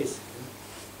their place.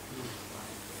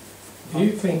 Do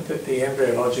you think that the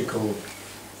embryological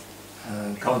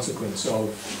consequence of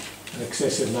an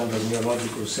excessive number of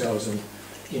neurological cells and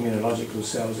immunological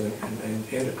cells and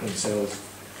endocrine cells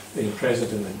being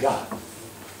present in the gut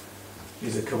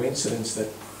is a coincidence that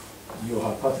your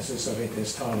hypothesis of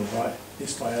intestinal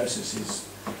dysbiosis is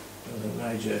one of the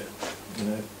major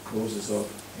causes of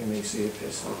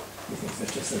ME/CFS? Or do you think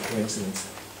that's just a coincidence?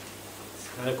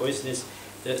 It's not a coincidence.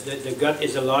 The gut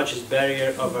is the largest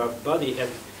barrier of our body, and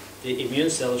the immune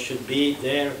cells should be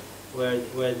there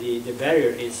where the barrier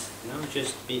is,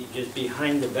 just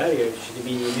behind the barrier. It should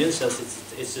be the immune cells.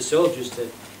 It's the soldiers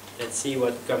that see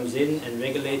what comes in and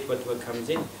regulate what comes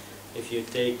in. If you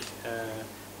take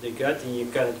the gut and you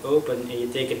cut it open and you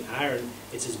take an iron,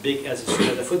 it's as big as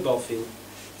a football field.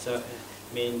 So,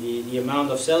 I mean, the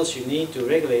amount of cells you need to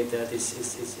regulate that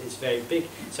is very big.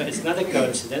 So it's not a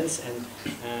coincidence, and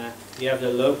we have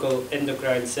the local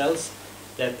endocrine cells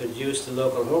that produce the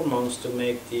local hormones to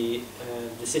make the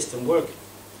system work.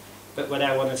 But what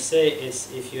I want to say is,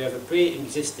 if you have a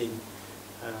pre-existing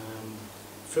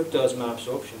fructose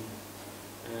malabsorption,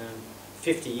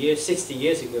 50 years, 60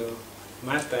 years ago,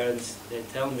 my parents, they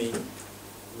tell me,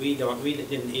 we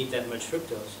didn't eat that much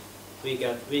fructose. We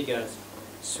got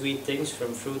sweet things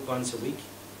from fruit once a week,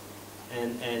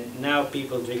 and now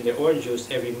people drink their orange juice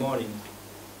every morning.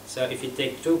 So if you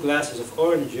take 2 glasses of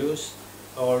orange juice,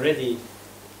 already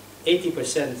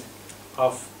 80%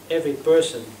 of every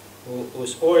person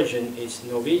whose origin is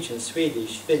Norwegian,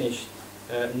 Swedish, Finnish,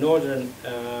 Northern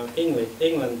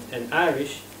England and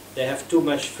Irish, they have too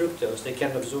much fructose, they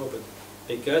can't absorb it.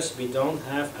 Because we don't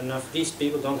have enough, these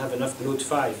people don't have enough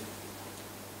GLUT5.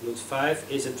 GLUT5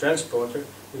 is a transporter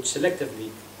which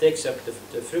selectively takes up the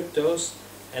fructose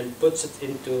and puts it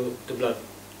into the blood.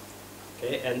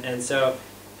 Okay, and so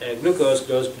glucose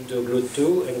goes to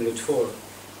GLUT2 and GLUT4,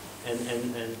 and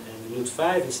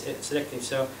GLUT5 is selective.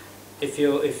 So if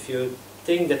you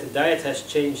think that the diet has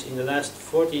changed in the last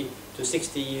 40 to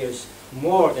 60 years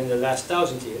more than the last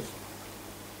 1,000 years,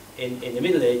 in the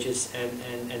Middle Ages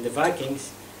and the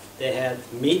Vikings, they had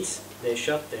meat, they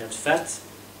had fat,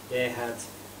 they had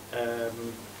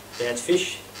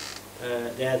fish,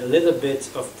 they had a little bit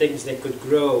of things they could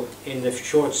grow in the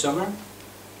short summer,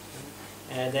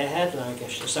 and they had like a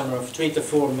summer of 3 to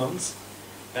 4 months,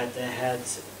 but they had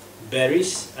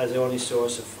berries as the only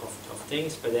source of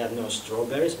things, but they had no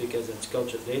strawberries because that's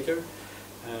cultured later.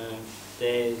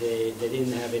 They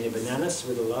didn't have any bananas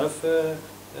with a lot of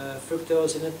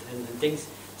fructose in it and things.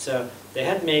 So they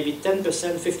had maybe 10%,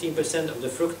 15% of the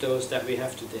fructose that we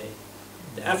have today.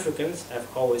 The Africans have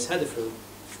always had the fruit.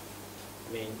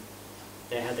 I mean,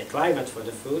 they had the climate for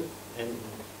the food, and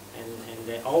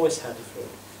they always had the fruit.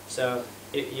 So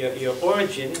your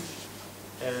origin,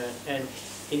 and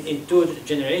in 2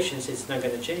 generations, it's not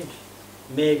going to change.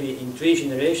 Maybe in 3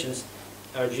 generations,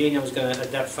 our genome is going to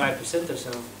adapt 5% or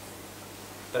so,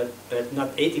 but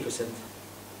not 80%.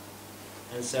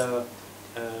 And so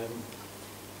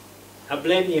I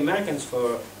blame the Americans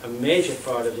for a major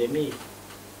part of their meat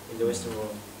in the Western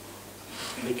world.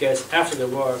 Because after the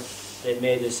war, they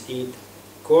made us eat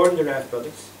corn-derived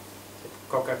products,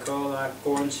 Coca-Cola,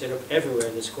 corn syrup, everywhere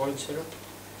there's corn syrup,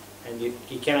 and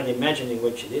you cannot imagine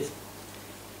what it is.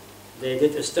 They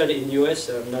did a study in the US,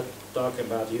 so I'm not talking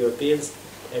about Europeans,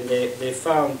 and they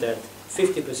found that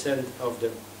 50% of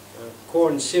the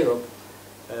corn syrup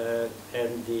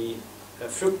and the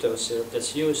fructose syrup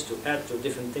that's used to add to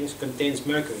different things contains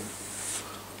mercury.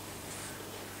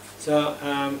 So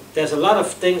there's a lot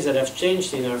of things that have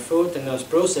changed in our food and those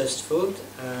processed food,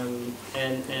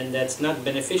 and that's not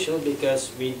beneficial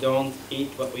because we don't eat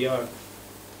what we are.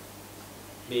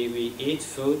 We eat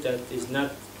food that is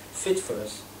not fit for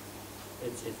us.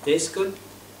 It tastes good,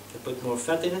 they put more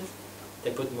fat in it,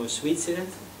 they put more sweets in it,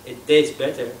 it tastes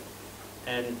better,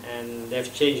 and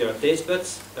they've changed our taste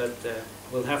buds, but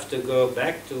we'll have to go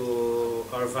back to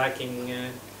our Viking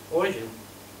origin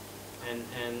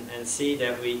and see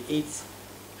that we eat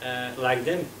like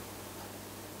them,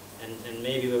 and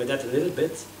maybe with that a little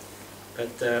bit,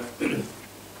 but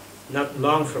not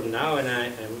long from now, and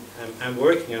I'm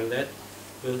working on that,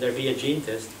 will there be a gene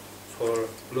test for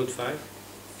GLUT5,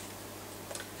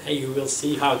 and you will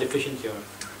see how deficient you are.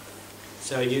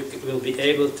 So you will be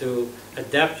able to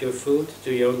adapt your food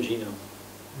to your own genome.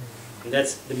 And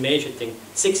that's the major thing.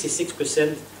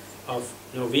 66% of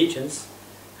Norwegians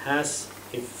has,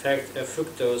 in fact, a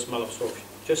fructose malabsorption,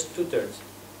 just 2/3.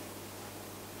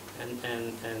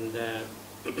 And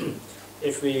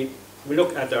if we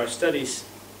look at our studies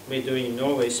we're doing in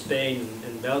Norway, Spain,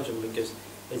 and Belgium, because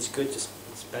it's good,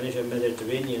 Spanish and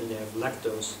Mediterranean, they have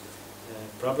lactose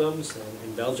problems, and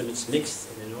in Belgium it's mixed,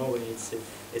 and in Norway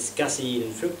it's casein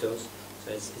and fructose,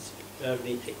 so it's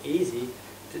very easy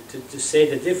to say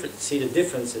see the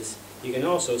differences. You can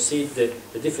also see the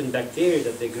different bacteria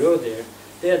that they grow there.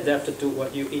 They're adapted to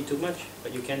what you eat too much,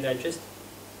 what you can digest.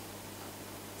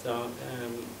 So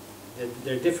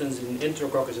there are differences in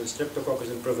Enterococcus and Streptococcus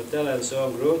and Provotella and so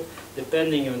on growth,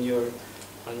 depending on your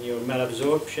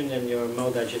malabsorption and your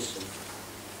maldigestion.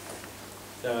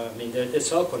 So I mean,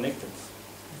 it's all connected.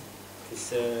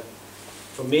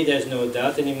 For me, there's no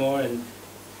doubt anymore, and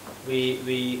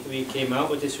we came out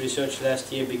with this research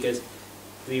last year because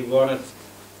we wanted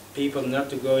people not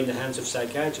to go in the hands of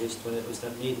psychiatrists when it was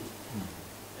not needed.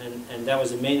 And that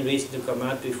was the main reason to come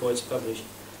out before it's published.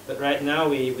 But right now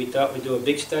we thought we'd do a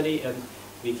big study, and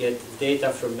we get data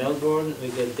from Melbourne, we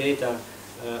get data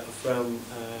from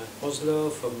Oslo,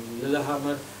 from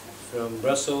Lillehammer, from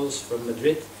Brussels, from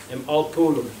Madrid, and all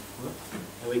pool them.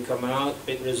 And we come out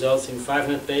with results in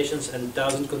 500 patients and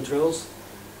 1,000 controls.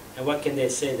 And what can they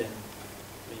say then?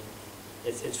 I mean,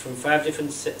 it's from 5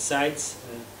 different sites.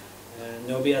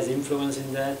 Nobody has influence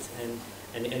in that,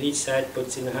 and each site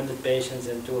puts in 100 patients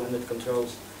and 200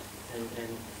 controls,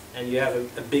 and you have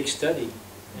a big study,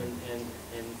 and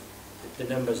the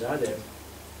numbers are there.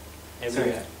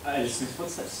 Sorry, I just missed,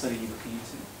 what's that study you're looking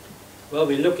into? Well,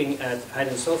 we're looking at iron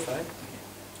sulfide,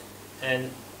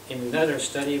 and in another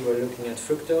study we're looking at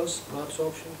fructose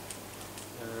malabsorption,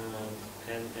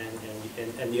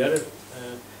 and the other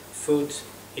food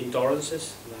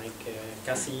intolerances like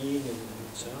casein and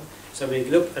so on. So we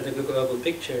looked at the global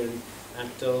picture, and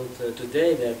I'm told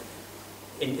today that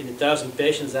in the 1,000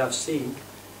 patients I've seen,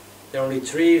 there are only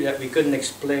 3 that we couldn't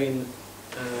explain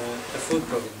a food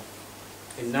problem.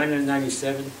 In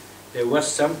 997 there was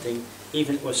something,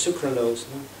 even it was sucralose.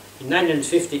 No? In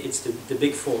 950 it's the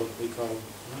big 4 we call them.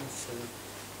 No? It's,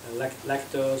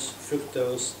 lactose,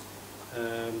 fructose,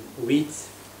 wheat,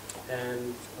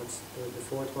 and what's the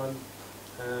 4th one?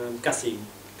 Casein.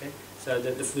 Okay? So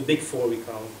the big 4 we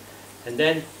call them. And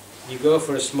then you go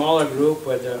for a smaller group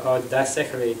where there are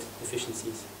disaccharide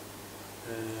deficiencies,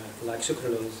 like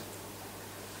sucralose,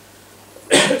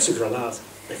 sucralose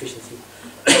deficiency.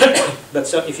 But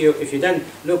so if you then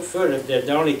look further, there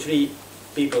are only 3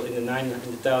 people in the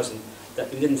 1,000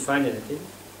 that we didn't find anything,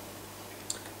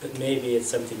 but maybe it's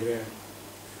something rare.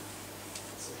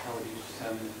 So how would you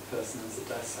determine if a person has a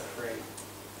disaccharide?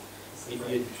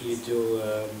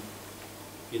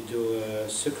 You do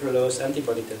sucralose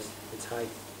antibody test. It's high.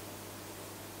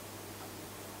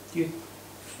 Do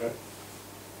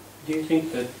you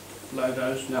think that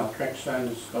low-dose naltrexone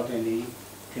has got any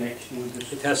connection with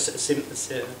this?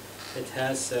 It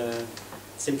has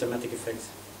symptomatic effects.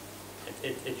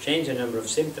 It changes a number of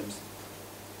symptoms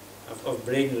of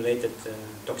brain-related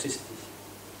toxicities.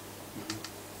 Mm-hmm.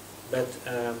 But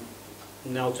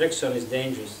naltrexone is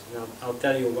dangerous. Now I'll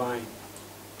tell you why.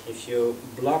 If you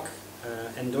block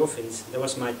endorphins, that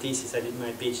was my thesis. I did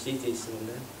my PhD thesis on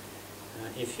that.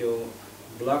 If you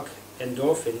block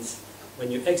endorphins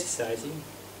when you're exercising,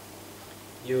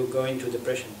 you go into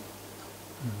depression.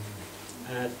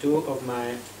 I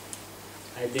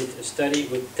did a study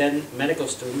with 10 medical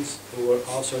students who were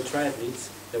also triathletes.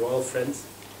 They were all friends.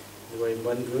 They were in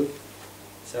one group.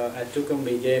 So I took them,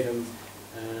 we gave them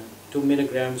 2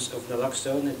 milligrams of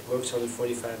naloxone, it works only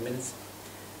 45 minutes,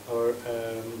 or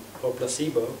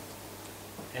placebo,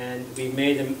 and we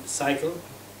made them cycle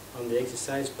on the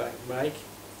exercise bike.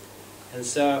 And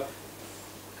so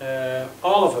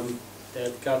all of them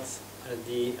that got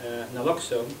the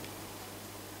naloxone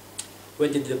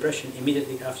went into depression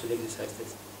immediately after the exercise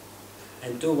test.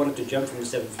 And 2 wanted to jump from the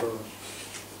 7th floor.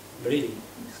 Really.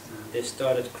 They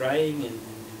started crying, and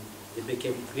they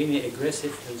became really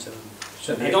aggressive and so on.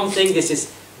 So I don't think this is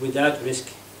without risk.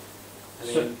 I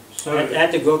mean, I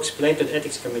had to go explain to the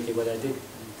ethics committee what I did.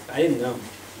 I didn't know.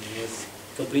 I was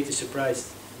completely surprised.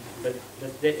 But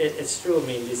it's true. I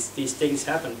mean, these things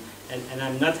happen, and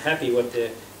I'm not happy with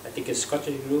I think a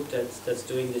Scottish group that's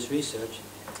doing this research,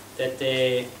 that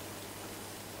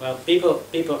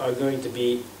people are going to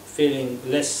be feeling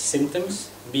less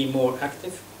symptoms, be more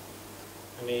active.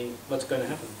 I mean, what's going to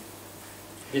happen?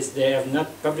 They have not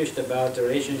published about the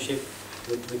relationship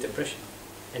with depression.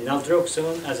 And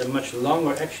naltrexone has a much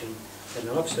longer action than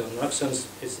naloxone. Naloxone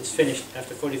is finished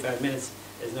after 45 minutes.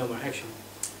 There's no more action.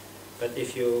 But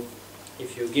if you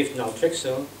give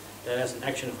naltrexone, that has an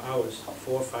action of hours,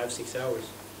 4, 5, 6 hours.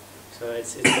 So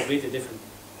it's completely different.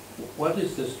 What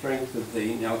is the strength of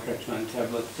the naltrexone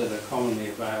tablets that are commonly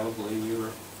available in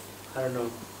Europe? I don't know.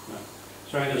 No.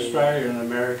 So in Australia and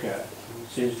America,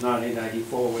 since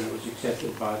 1984 when it was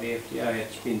accepted by the FDA,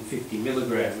 it's been 50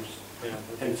 milligrams. Yeah.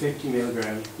 And 50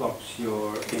 milligrams blocks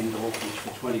your endorphins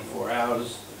for 24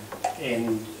 hours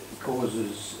and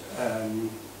causes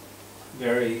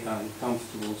very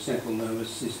uncomfortable central nervous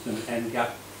system and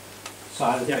gut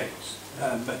side effects.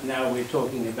 But now we're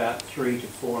talking about 3 to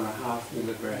 4.5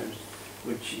 milligrams,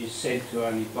 which is said to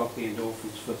only block the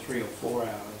endorphins for 3 or 4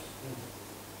 hours.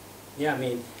 Yeah, I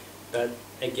mean, but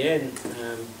again,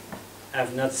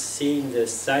 I've not seen the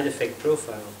side effect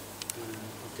profile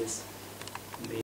of this.